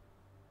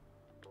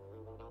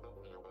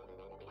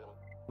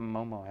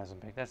 Momo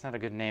hasn't picked. That's not a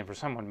good name for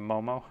someone,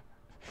 Momo.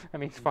 That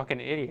means fucking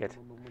idiot.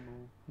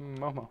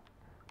 Momo.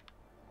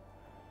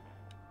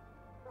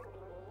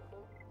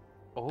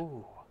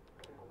 Oh.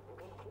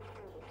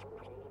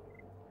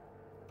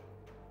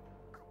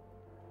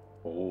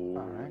 Oh.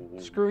 All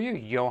right. Screw you,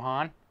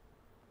 Johan.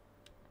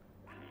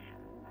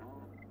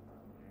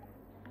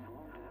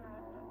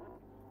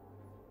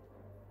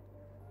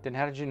 Then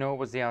how did you know it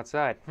was the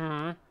outside?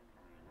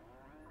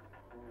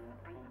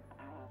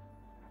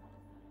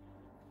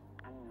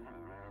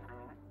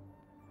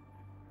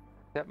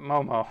 That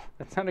Momo.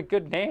 That's not a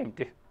good name,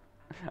 dude.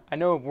 I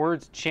know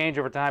words change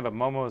over time, but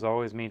Momo is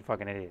always mean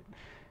fucking idiot.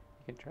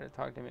 You can try to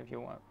talk to him if you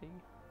want.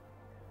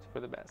 It's for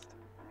the best.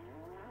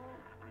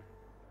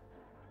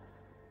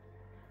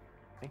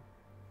 Okay.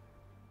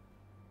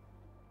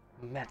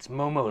 That's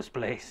Momo's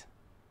place.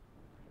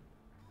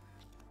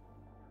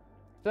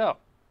 So.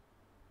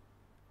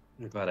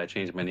 I'm glad I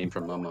changed my name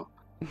from Momo.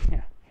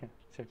 Yeah,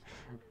 sure.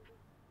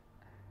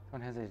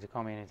 Don't hesitate to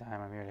call me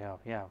anytime. I'm here to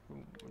help. Yeah,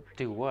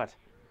 do what?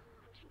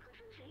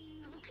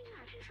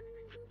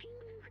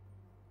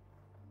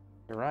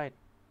 You're right.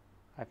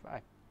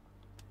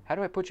 How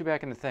do I put you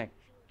back in the thing?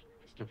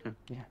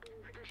 Yeah.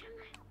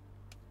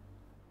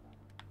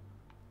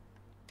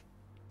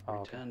 Oh,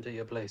 okay. Return to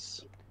your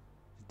place.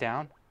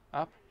 Down?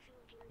 Up?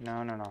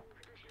 No, no, no.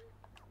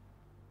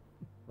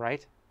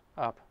 Right?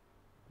 Up?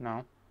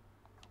 No.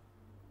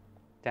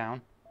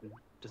 Down?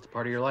 Just a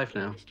part of your life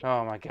now.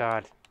 Oh my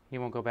God. He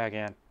won't go back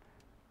in.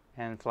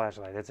 And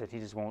flashlight. That's it. He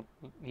just won't.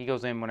 He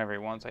goes in whenever he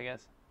wants, I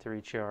guess, to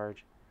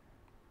recharge.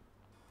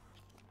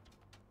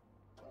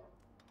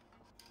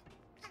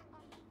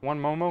 One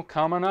Momo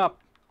coming up.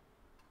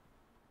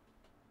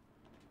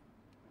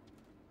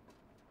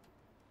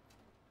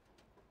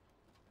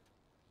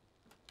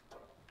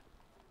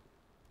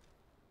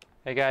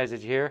 Hey guys,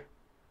 did you hear?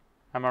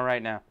 I'm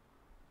alright now.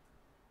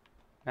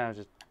 No,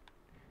 just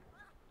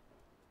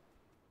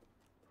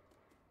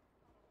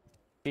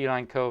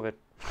feline COVID.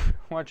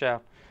 Watch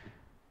out.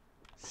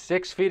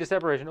 6 feet of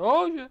separation.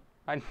 Oh shit!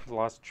 I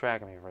lost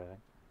track of me for a second.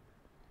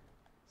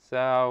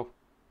 So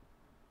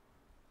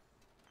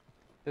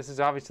this is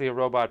obviously a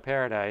robot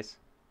paradise.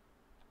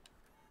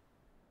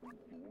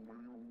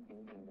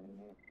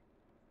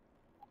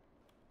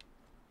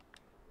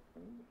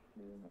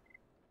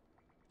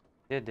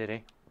 Did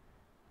he?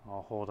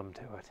 I'll hold him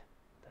to it.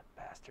 The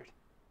bastard.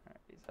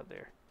 Alright, he's up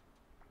there.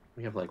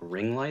 We have like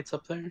ring lights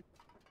up there?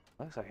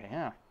 Looks like it,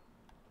 yeah.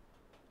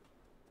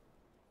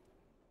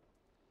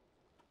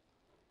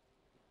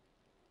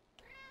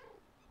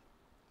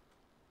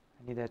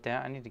 I need that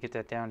down. I need to get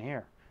that down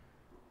here.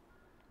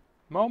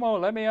 Momo,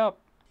 let me up.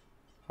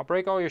 I'll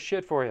break all your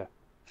shit for you.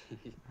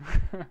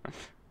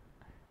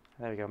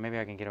 There we go. Maybe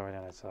I can get over there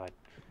on that side.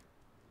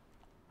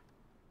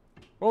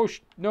 Oh,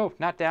 no,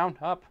 not down.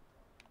 Up.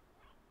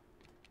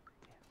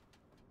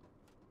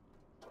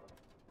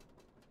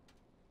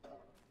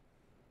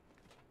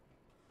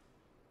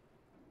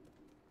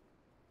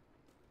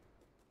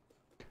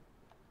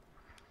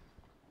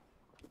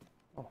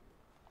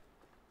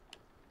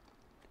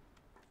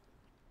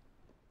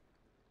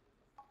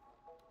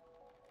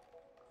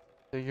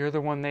 So you're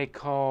the one they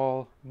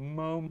call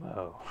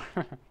Momo.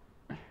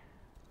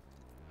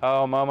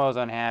 Oh, Momo's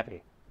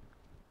unhappy.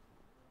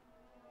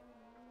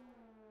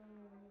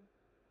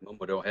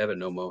 Momo don't have it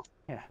no more.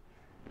 Yeah,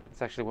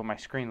 that's actually what my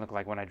screen looked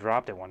like when I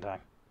dropped it one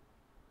time.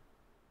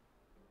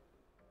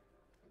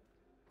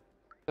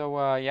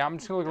 So, yeah, I'm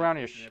just gonna look around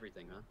your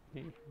everything,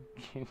 huh?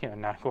 yeah,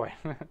 not quite.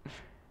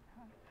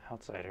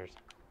 Outsiders.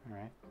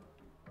 Alright.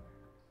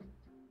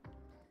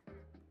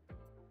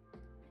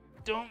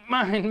 Don't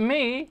mind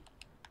me!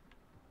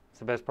 It's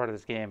the best part of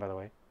this game, by the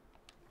way.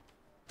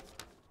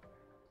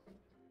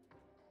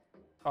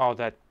 Oh,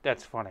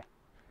 that's funny.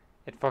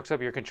 It fucks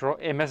up your control.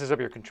 It messes up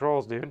your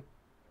controls, dude.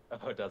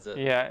 Oh, does it?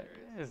 Yeah,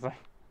 it's like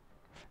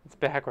it's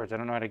backwards. I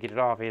don't know how to get it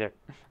off either.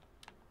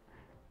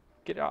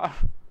 Get it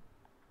off.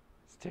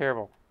 It's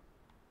terrible.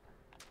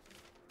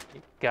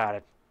 You got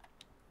it.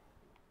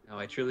 Now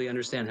I truly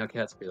understand how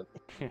cats feel.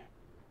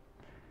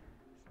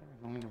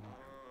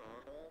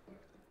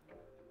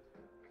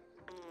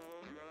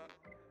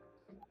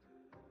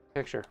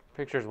 Picture.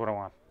 Picture's what I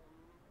want.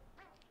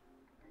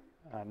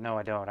 No,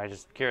 I don't. I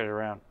just carry it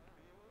around.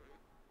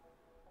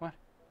 What?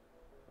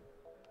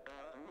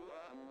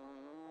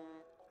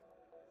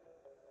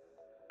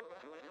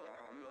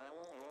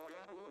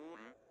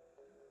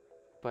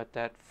 But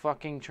that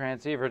fucking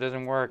transceiver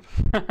doesn't work.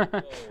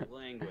 Oh,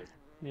 language.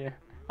 Yeah.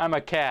 I'm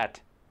a cat.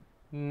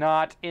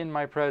 Not in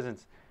my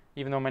presence.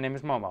 Even though my name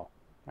is Momo.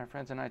 My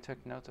friends and I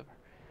took notes of her.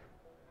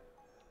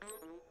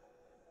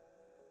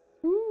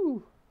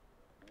 Woo!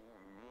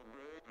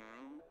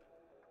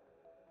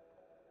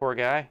 Poor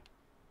guy.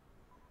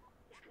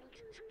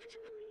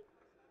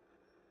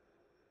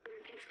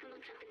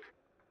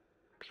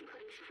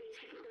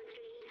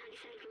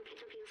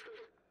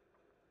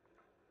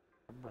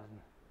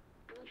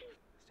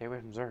 Stay away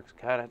from Zerks.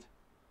 Got it.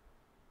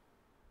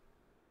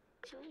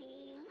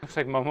 Looks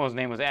like Momo's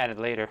name was added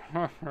later.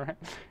 Right?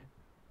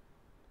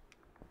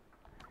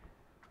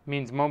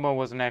 Means Momo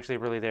wasn't actually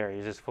really there.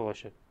 He's just full of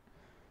shit.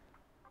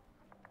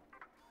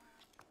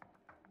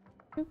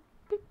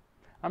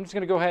 I'm just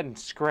gonna go ahead and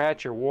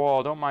scratch your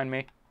wall. Don't mind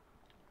me.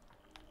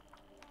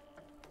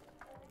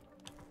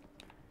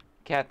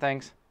 Cat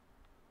things.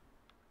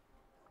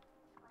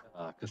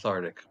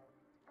 Cathartic.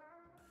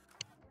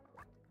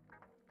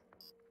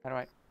 How do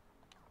I?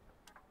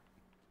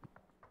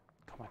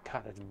 Oh my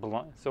god, it's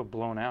so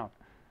blown out.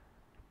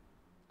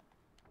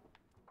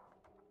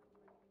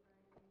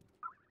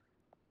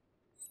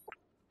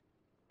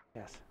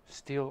 Yes,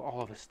 steal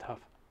all of his stuff.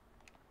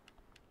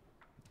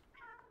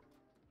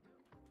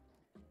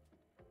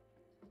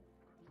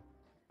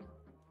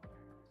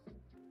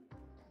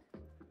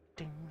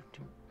 Ding,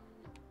 ding.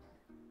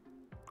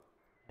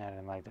 Yeah, I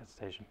didn't like that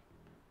station.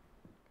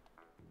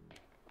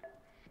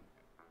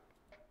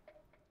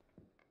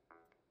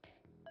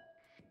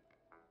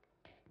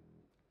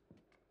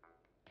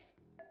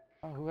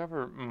 Oh,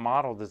 whoever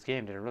modeled this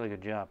game did a really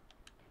good job.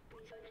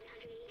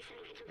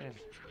 Yes.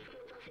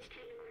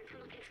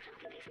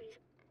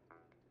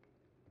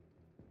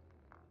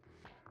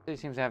 He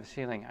seems to have a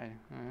ceiling.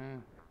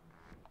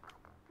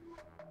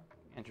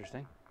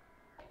 Interesting.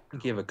 I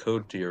think you have a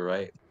code to your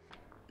right.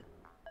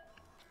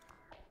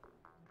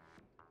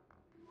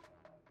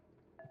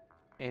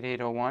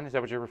 $8801, is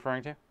that what you're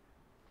referring to?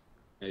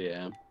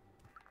 Yeah.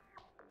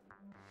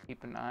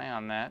 Keep an eye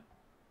on that.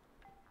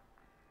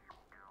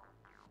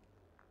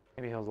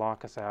 Maybe he'll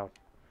lock us out.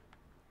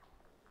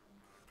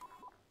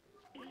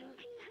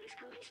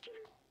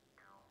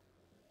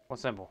 What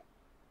symbol?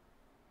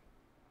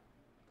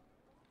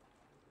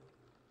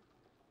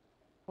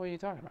 What are you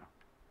talking about?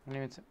 I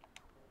didn't even see.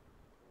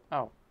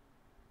 Oh.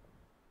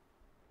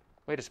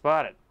 Way to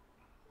spot it.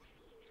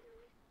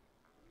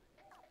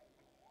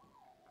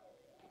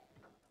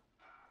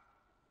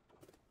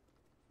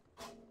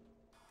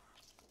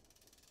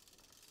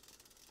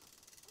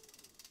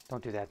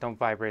 Don't do that. Don't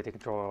vibrate the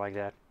controller like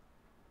that.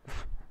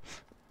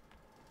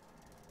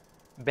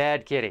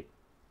 Bad kitty.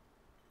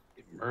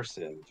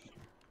 Immersive.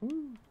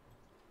 Woo.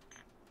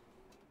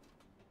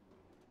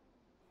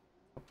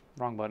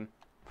 Wrong button.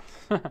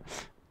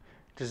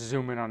 Just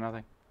zoom in on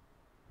nothing.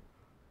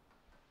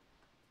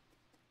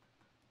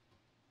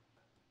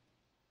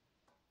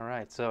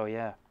 Alright, so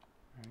yeah.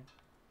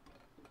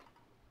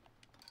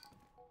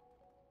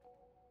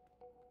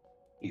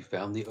 You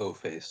found the O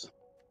face.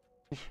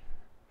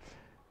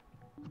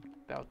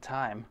 About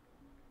time.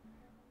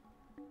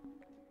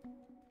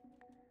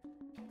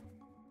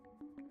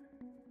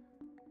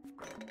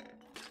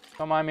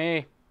 Don't mind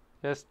me.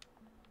 Just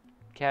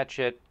cat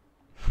shit.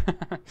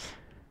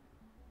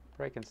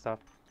 Breaking stuff.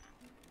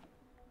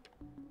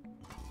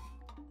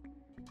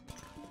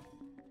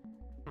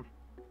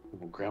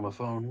 Little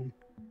gramophone.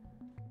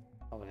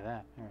 Oh, look at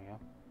that. There we go.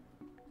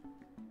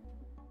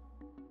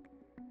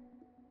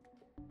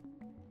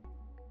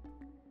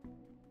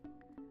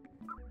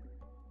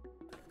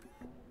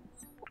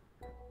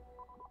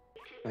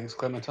 Thanks,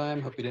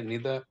 Clementine. Hope you didn't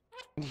need that.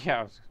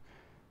 Yeah. That's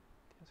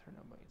her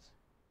no bites.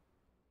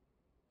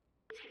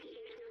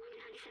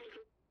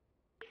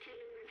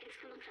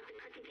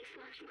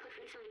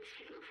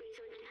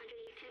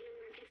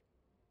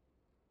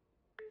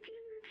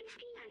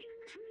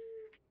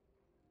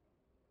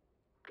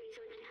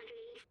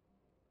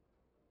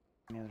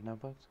 There's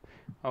notebooks.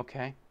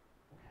 Okay.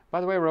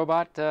 By the way,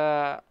 robot,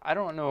 I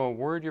don't know a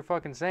word you're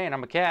fucking saying.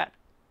 I'm a cat.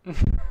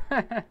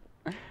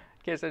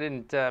 Guess I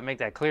didn't make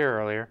that clear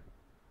earlier.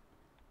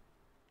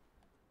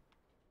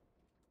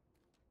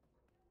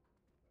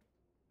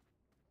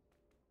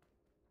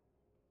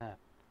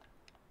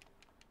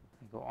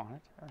 Go on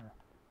it? Oh,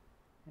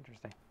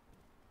 interesting.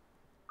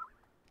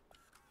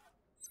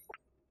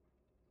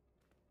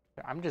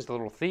 I'm just a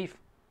little thief.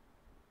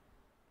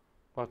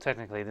 Well,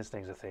 technically this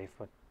thing's a thief,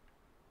 but...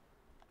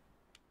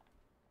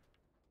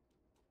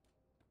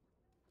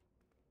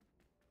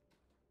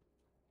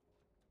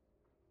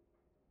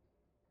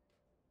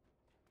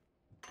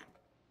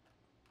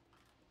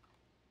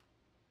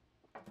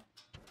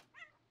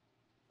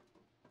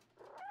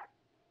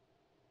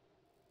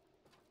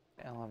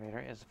 The elevator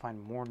is to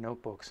find more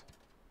notebooks.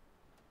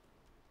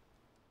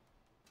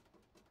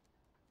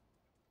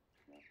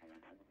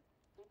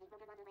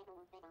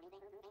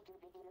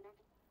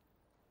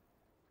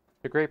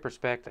 It's a great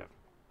perspective.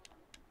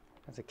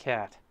 As a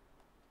cat.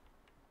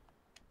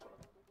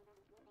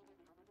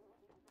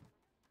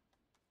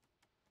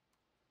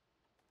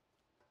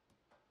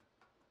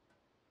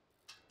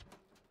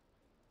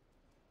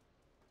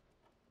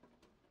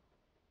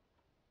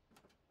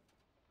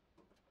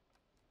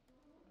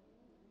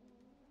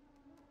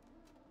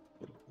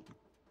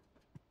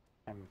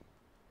 I'm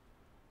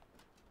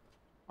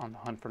on the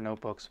hunt for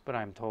notebooks, but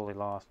I'm totally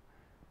lost.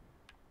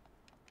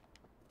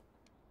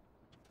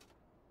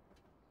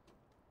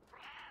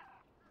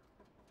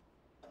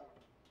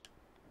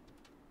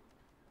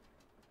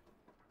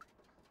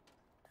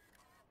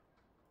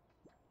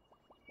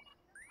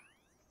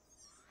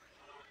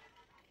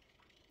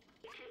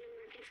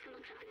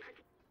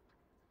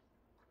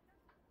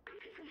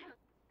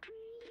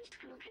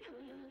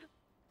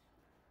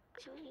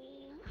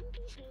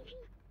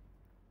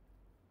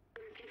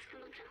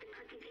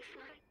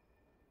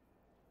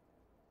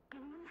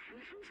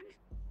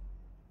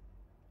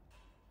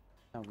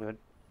 Oh, good.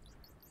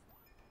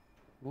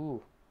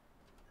 Ooh.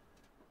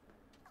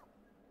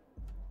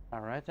 All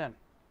right then.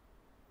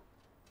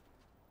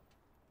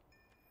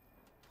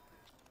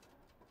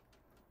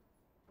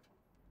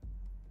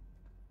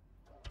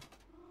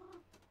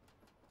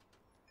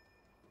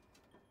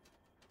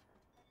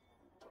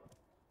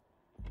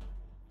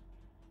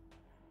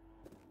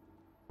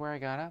 Where I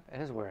got up?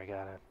 It is where I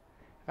got up.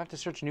 If I have to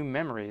search new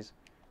memories,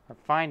 or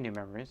find new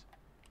memories,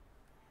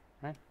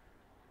 right?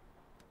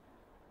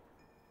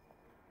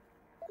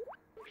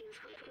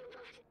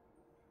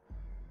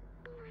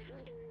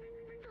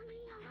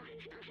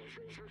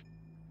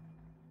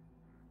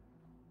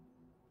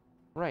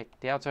 Right,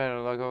 the outside of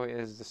the logo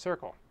is the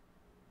circle.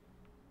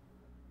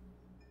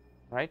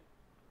 Right?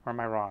 Or am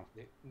I wrong?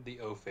 The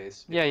O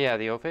face. Yeah,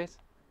 the O face.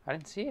 I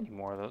didn't see any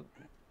more of those.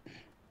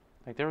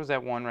 Like, there was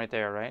that one right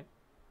there, right?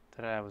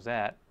 That I was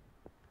at.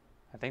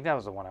 I think that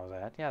was the one I was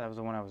at. Yeah, that was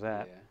the one I was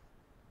at.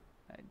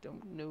 Yeah. I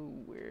don't know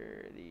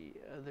where the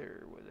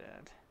other was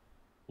at.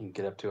 You can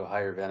get up to a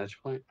higher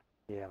vantage point.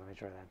 Yeah, let me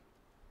try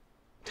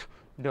that.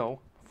 No,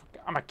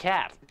 I'm a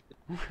cat.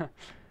 I'm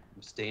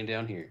staying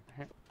down here.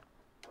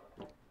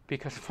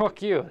 Because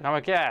fuck you, I'm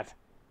a cat.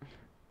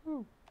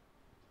 Woo.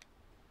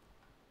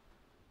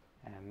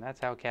 And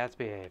that's how cats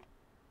behave.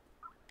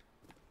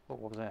 Oh,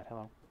 what was that?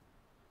 Hello.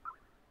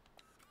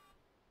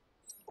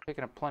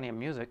 Picking up plenty of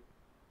music.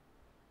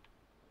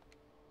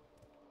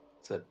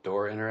 Is that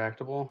door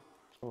interactable?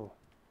 Oh.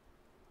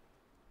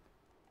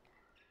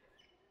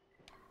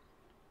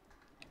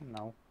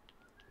 No.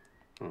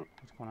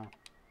 What's going on?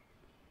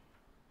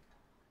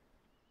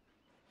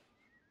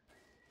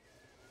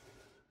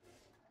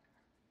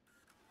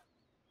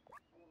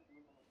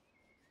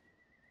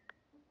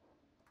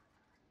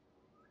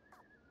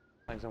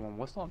 Like someone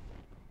whistling?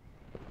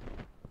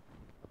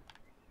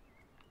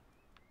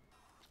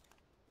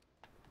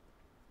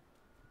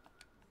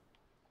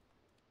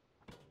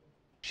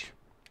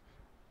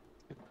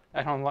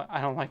 I don't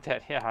like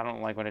that. Yeah, I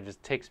don't like when it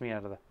just takes me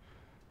out of the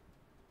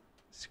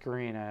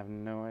screen. I have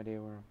no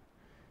idea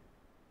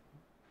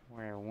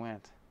where it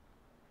went.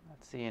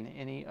 Not seeing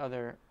any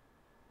other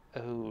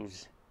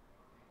O's.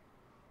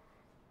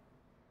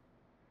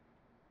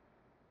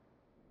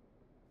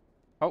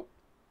 Oh,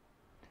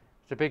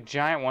 there's a big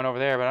giant one over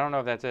there, but I don't know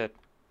if that's it.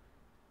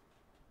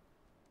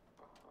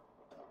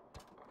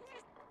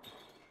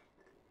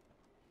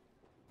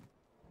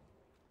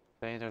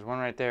 Okay, there's one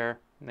right there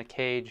in the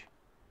cage.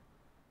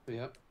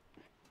 Yep.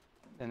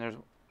 Then there's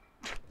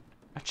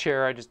a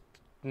chair I just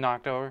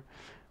knocked over.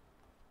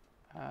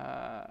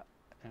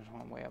 There's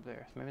one way up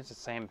there. Maybe it's the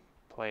same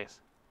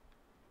place.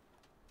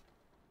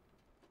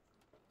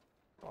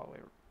 All the way.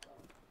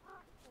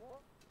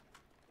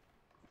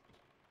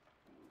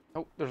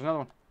 Oh, there's another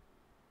one.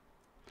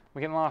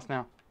 We're getting lost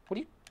now. What are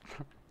you...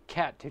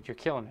 Cat, dude, you're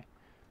killing me.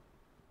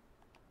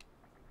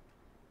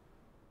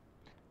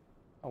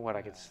 Oh, what,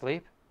 I could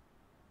sleep?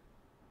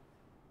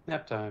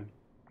 Nap time.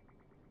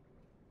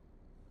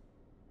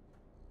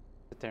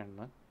 Sit there and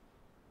look.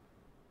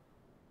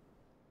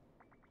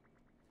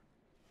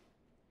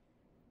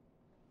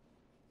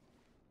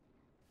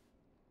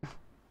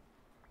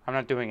 I'm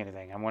not doing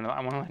anything. I want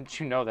to let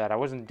you know that I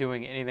wasn't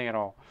doing anything at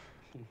all.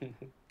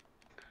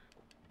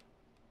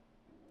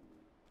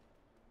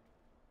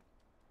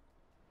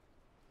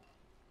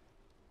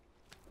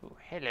 Ooh,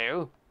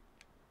 hello.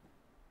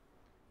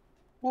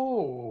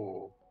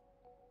 Whoa.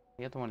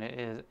 The other one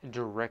is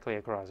directly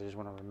across. I just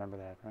want to remember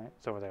that, right?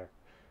 It's over there.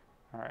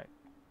 All right.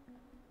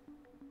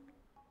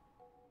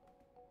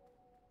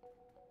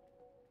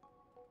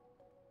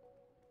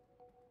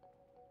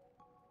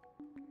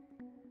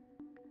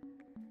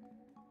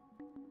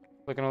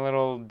 Looking a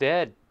little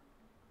dead.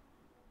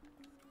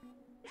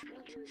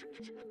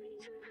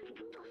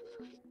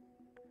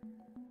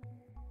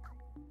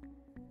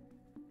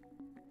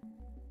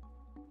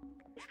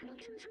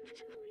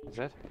 Is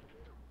it?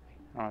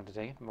 I don't have to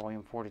take it.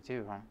 Volume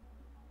 42, huh?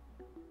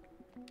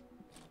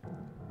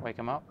 Wake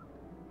him up.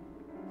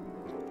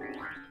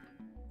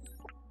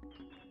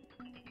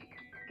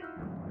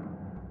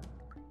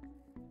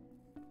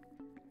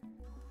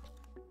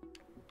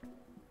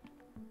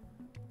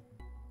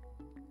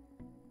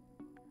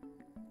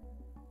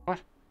 What?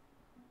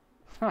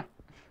 Huh.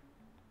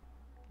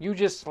 You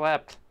just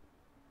slept.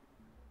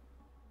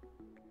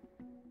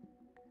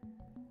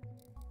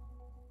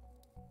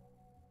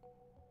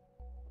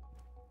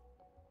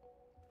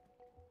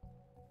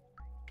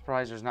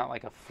 Surprised there's not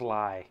like a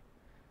fly.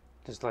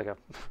 Just like a...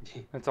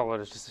 That's all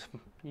it is. Just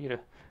you to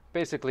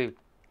basically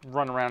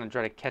run around and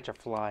try to catch a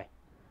fly.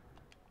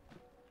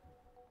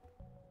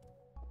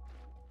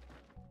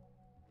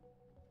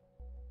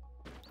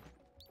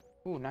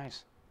 Ooh,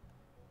 nice.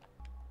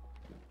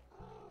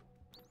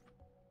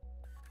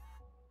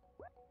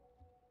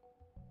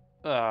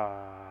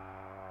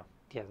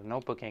 Yeah, the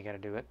notebook ain't gonna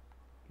do it.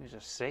 Use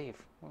a save.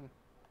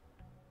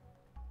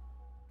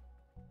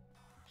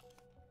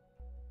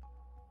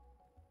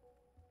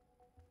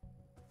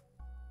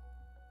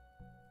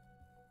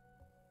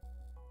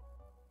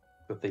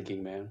 The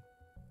thinking man.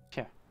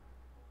 Yeah.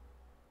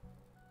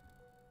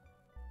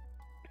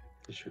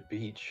 It's your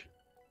beach.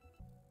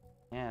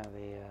 Yeah,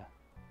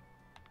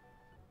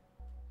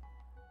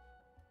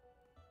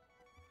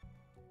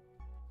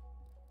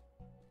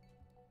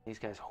 these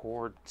guys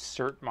hoard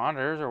cert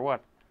monitors or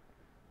what?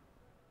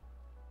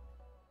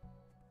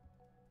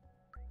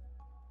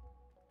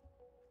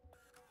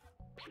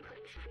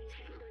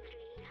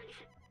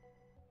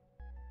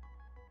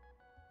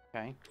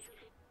 Okay.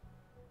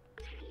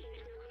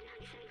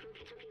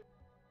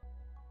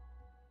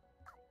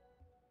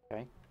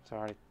 Okay,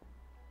 sorry.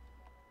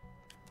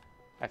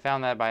 I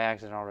found that by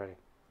accident already.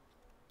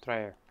 It's right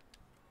here.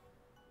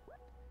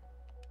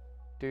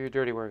 Do your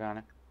dirty work on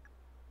it.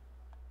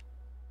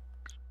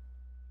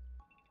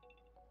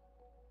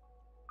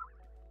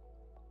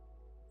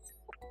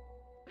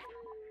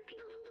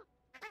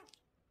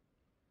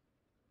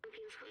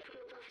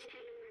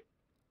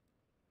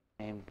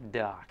 Named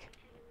Doc.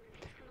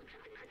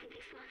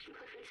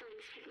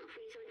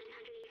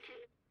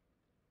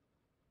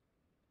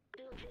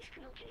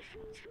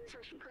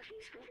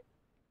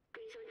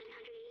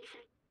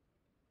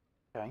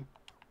 Okay.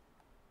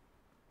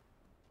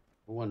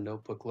 One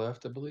notebook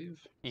left, I believe.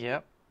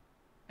 Yep.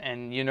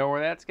 And you know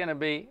where that's gonna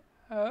be.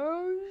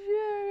 Oh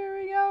shit, here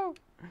we go.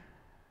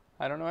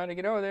 I don't know how to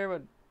get over there,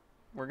 but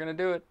we're gonna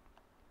do it.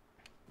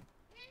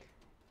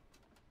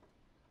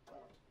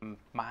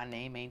 My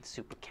name ain't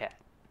Super Cat.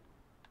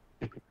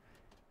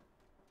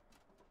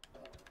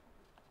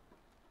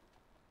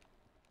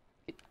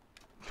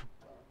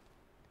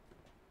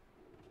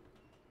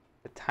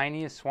 The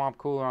tiniest swamp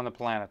cooler on the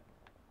planet.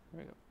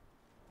 Here we go.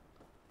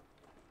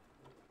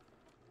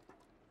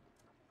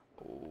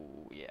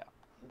 Oh yeah.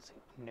 Let's see.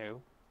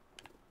 No.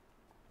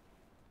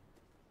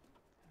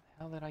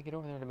 How did I get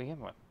over there to begin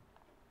with?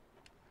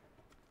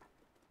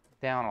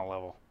 Down a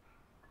level.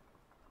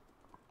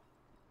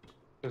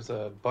 There's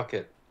a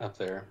bucket up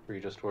there where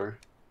you just were.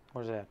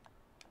 Where's that?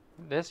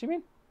 This, you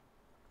mean?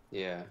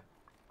 Yeah.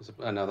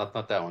 No, that's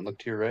not that one. Look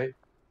to your right.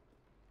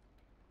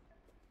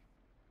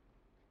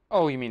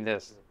 Oh, you mean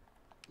this?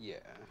 Yeah.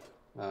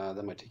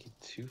 That might take you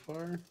too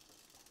far.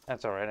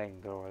 That's alright, I can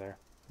go over there.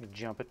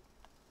 Jump it.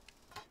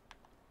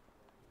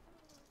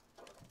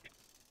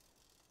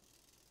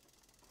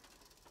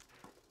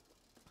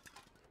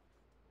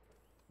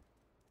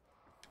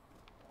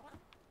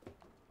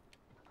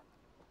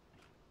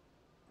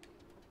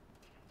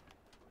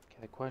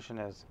 Okay, the question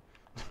is...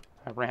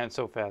 I ran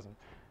so fast. The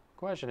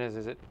question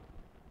is it...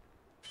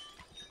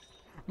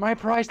 My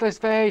priceless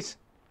face!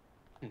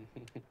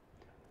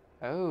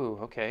 Oh,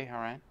 okay,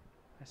 alright.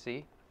 I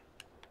see.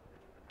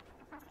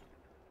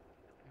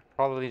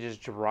 Probably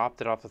just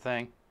dropped it off the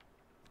thing.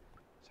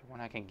 Is there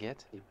one I can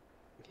get? Can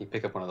you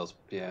pick up one of those?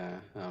 Yeah.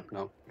 Oh,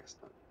 no. I guess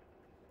not.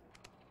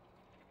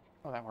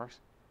 Oh, that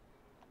works.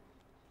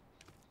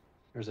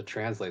 There's a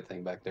translate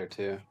thing back there,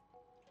 too.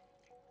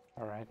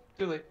 Alright.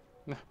 Too late.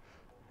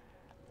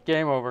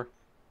 Game over.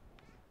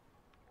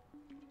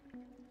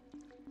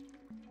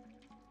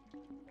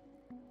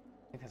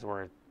 I think that's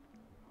where I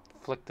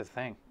flicked the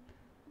thing.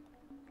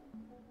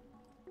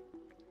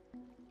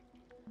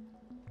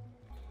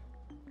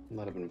 A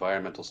lot of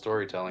environmental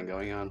storytelling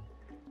going on.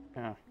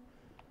 Yeah.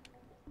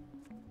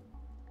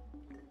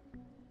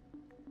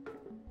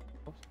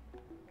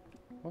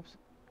 Whoops.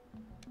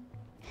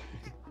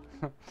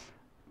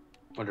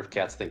 Wonder if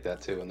cats think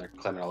that too when they're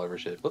climbing all over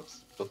shit.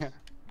 Whoops. Whoops.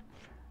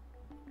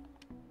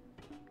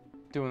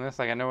 Doing this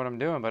like I know what I'm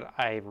doing, but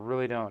I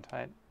really don't.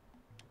 That's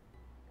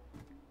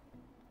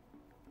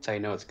how you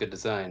know it's good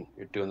design.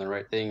 You're doing the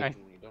right thing and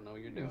you don't know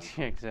what you're doing.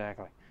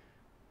 Exactly.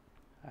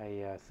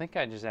 I think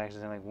I just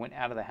accidentally went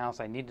out of the house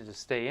I needed to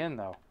stay in,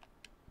 though.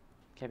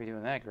 Can't be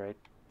doing that great.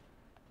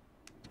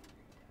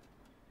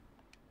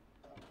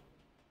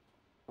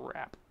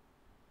 Crap.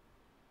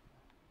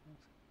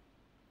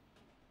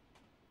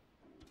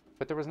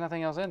 But there was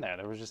nothing else in there.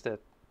 There was just the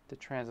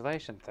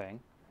translation thing.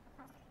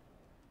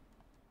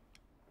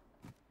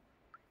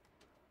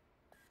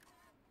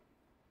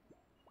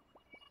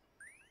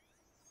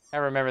 I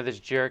remember this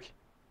jerk.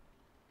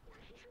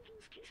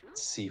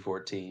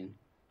 C14.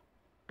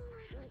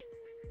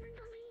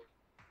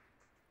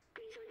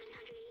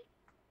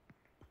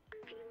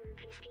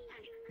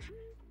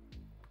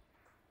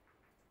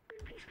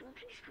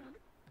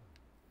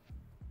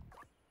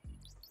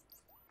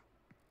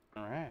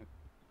 Alright.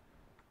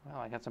 Well,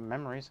 I got some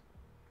memories.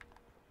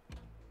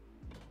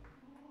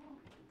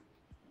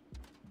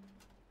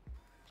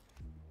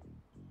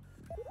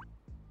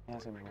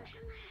 Yes,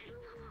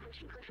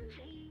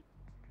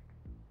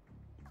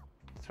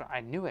 that's what,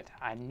 I knew it.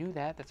 I knew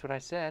that. That's what I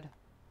said.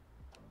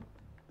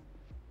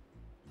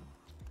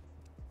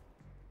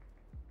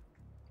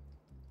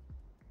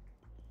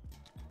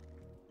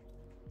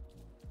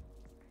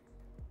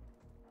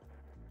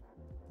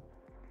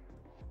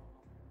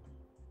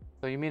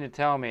 So you mean to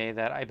tell me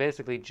that I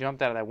basically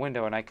jumped out of that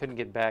window and I couldn't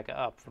get back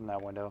up from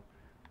that window?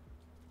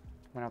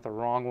 Went out the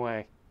wrong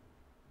way.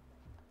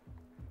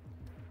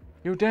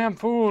 You damn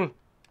fool!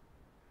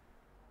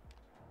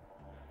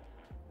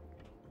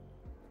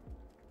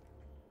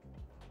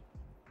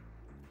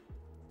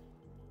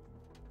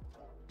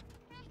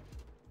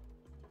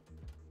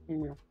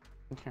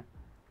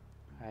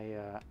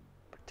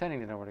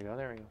 Pretending to know where to go.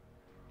 There we go.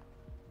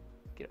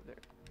 Get up there.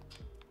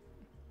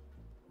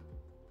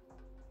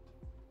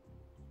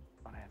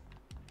 On ahead.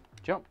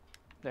 Jump.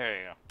 There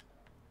you go.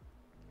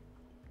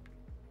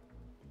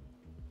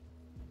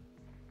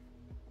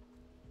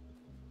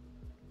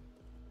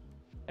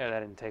 Yeah,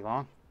 that didn't take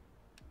long.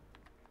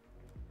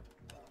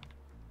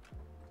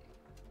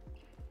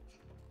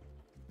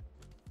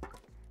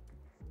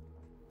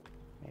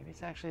 Maybe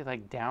it's actually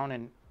like down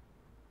and...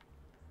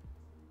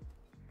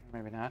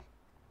 Maybe not.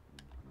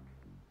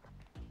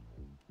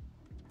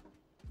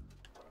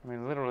 I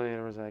mean, literally,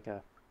 there was like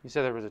a... You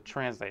said there was a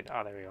translate.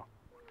 Oh, there we go.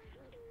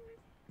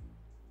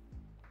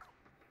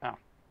 Oh.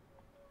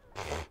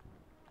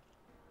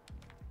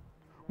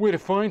 Way to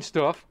find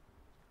stuff.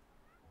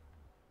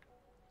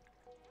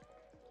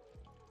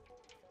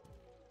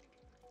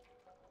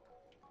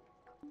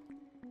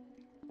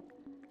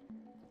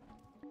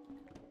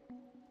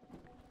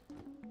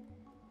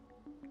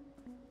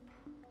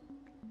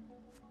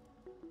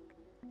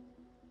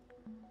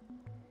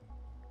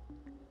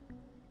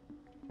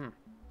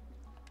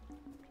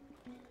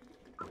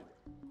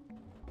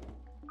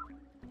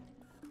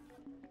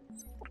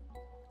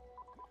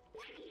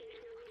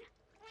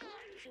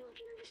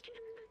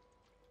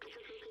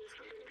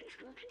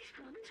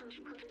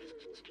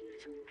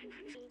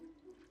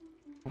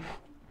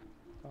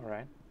 All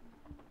right.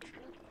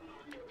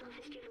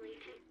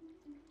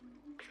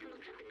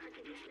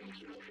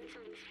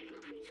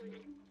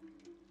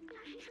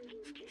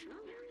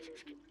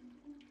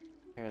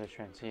 Hear the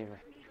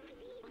transceiver.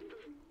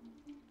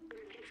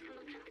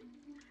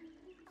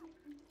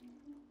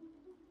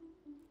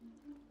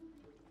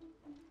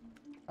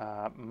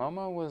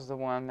 Momo was the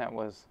one that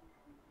was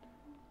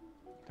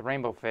the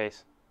rainbow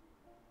face.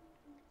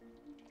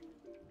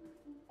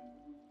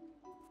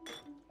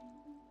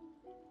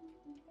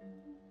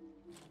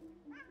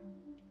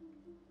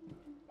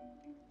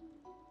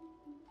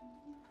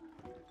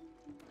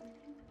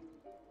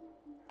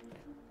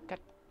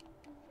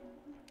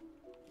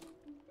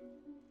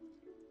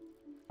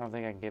 I don't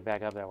think I can get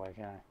back up that way,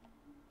 can I?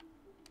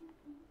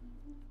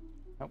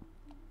 Nope.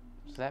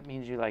 So that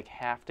means you like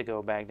have to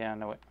go back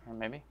down to it, or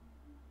maybe?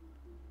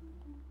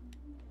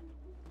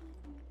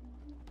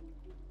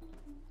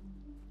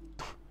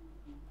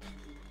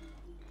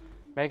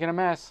 Making a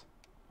mess.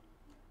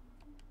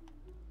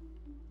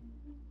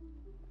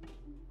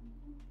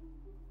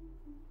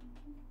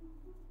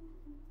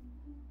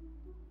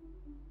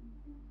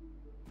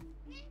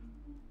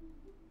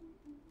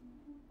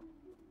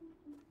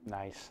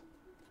 Nice.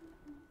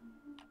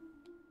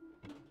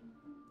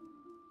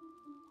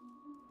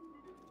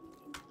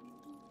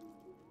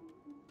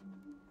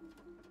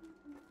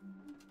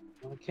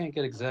 Well, I can't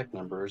get exact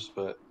numbers,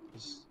 but a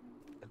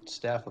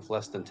staff of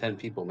less than 10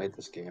 people made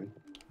this game.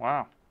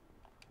 Wow.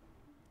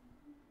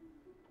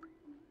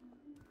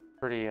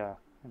 Pretty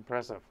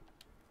impressive.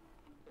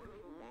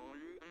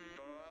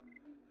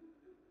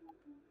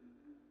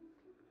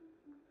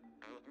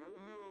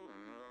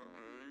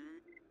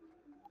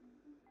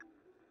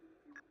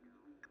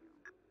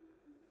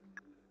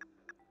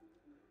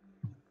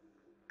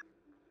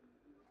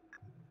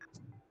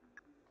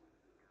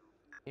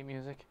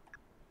 Music.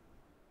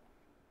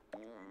 I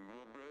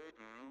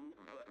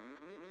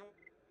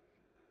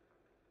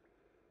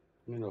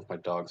don't know if my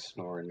dog's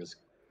snoring is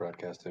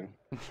broadcasting.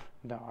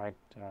 No, I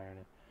heard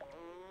it.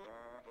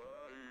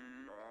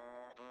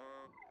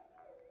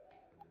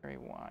 Very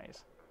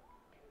wise.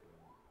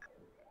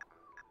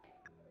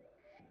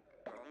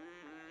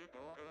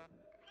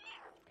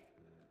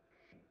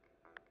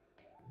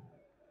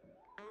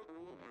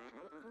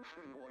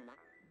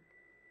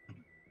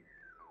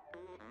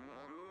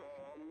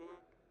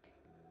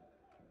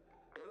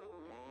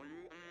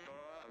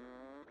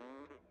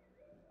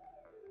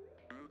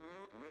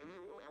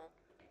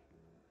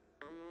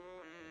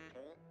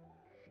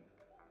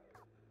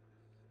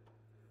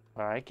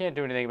 Well, I can't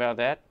do anything about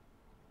that.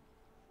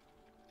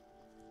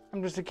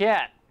 I'm just a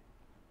cat.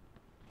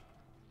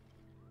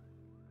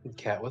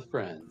 Cat with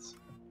friends.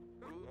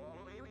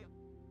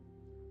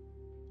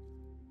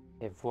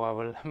 Et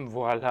voila.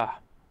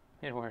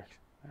 It works.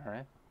 All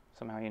right.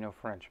 Somehow you know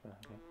French, but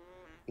okay.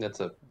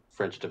 That's a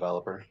French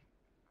developer.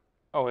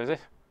 Oh, is it?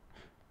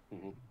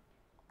 Mm-hmm.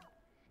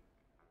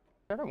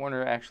 I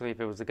wonder actually if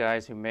it was the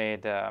guys who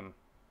made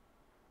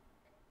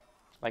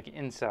like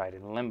Inside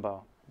and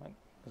Limbo. Like,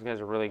 those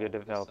guys are really good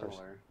developers.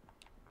 Similar.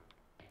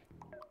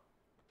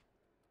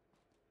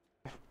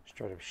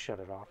 Straight up shut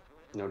it off.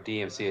 No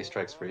DMCA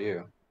strikes for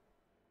you.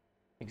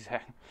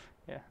 Exactly.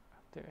 Yeah.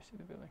 There, I see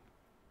the building.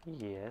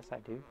 Yes, I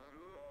do.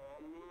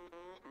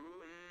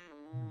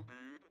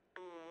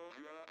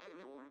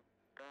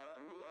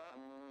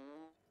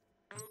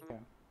 Okay.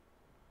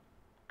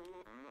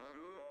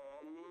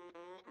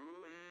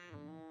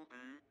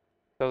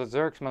 So the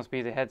Zerks must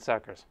be the head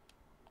suckers.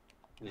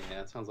 Yeah,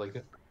 that sounds like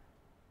it.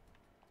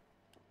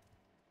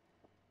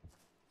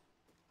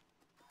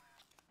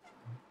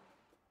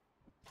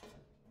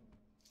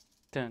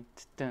 Dun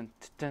dun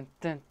dun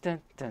dun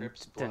dun dun.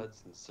 Crips, dun.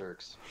 Bloods, and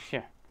Circs.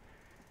 Yeah.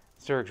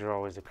 Zergs are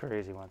always the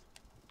crazy ones.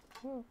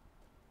 Woo.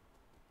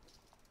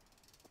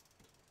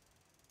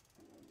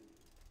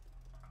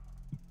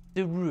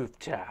 The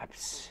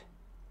rooftops.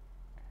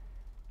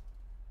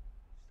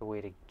 It's the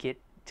way to get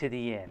to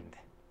the end.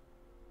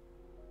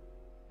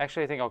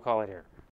 Actually, I think I'll call it here.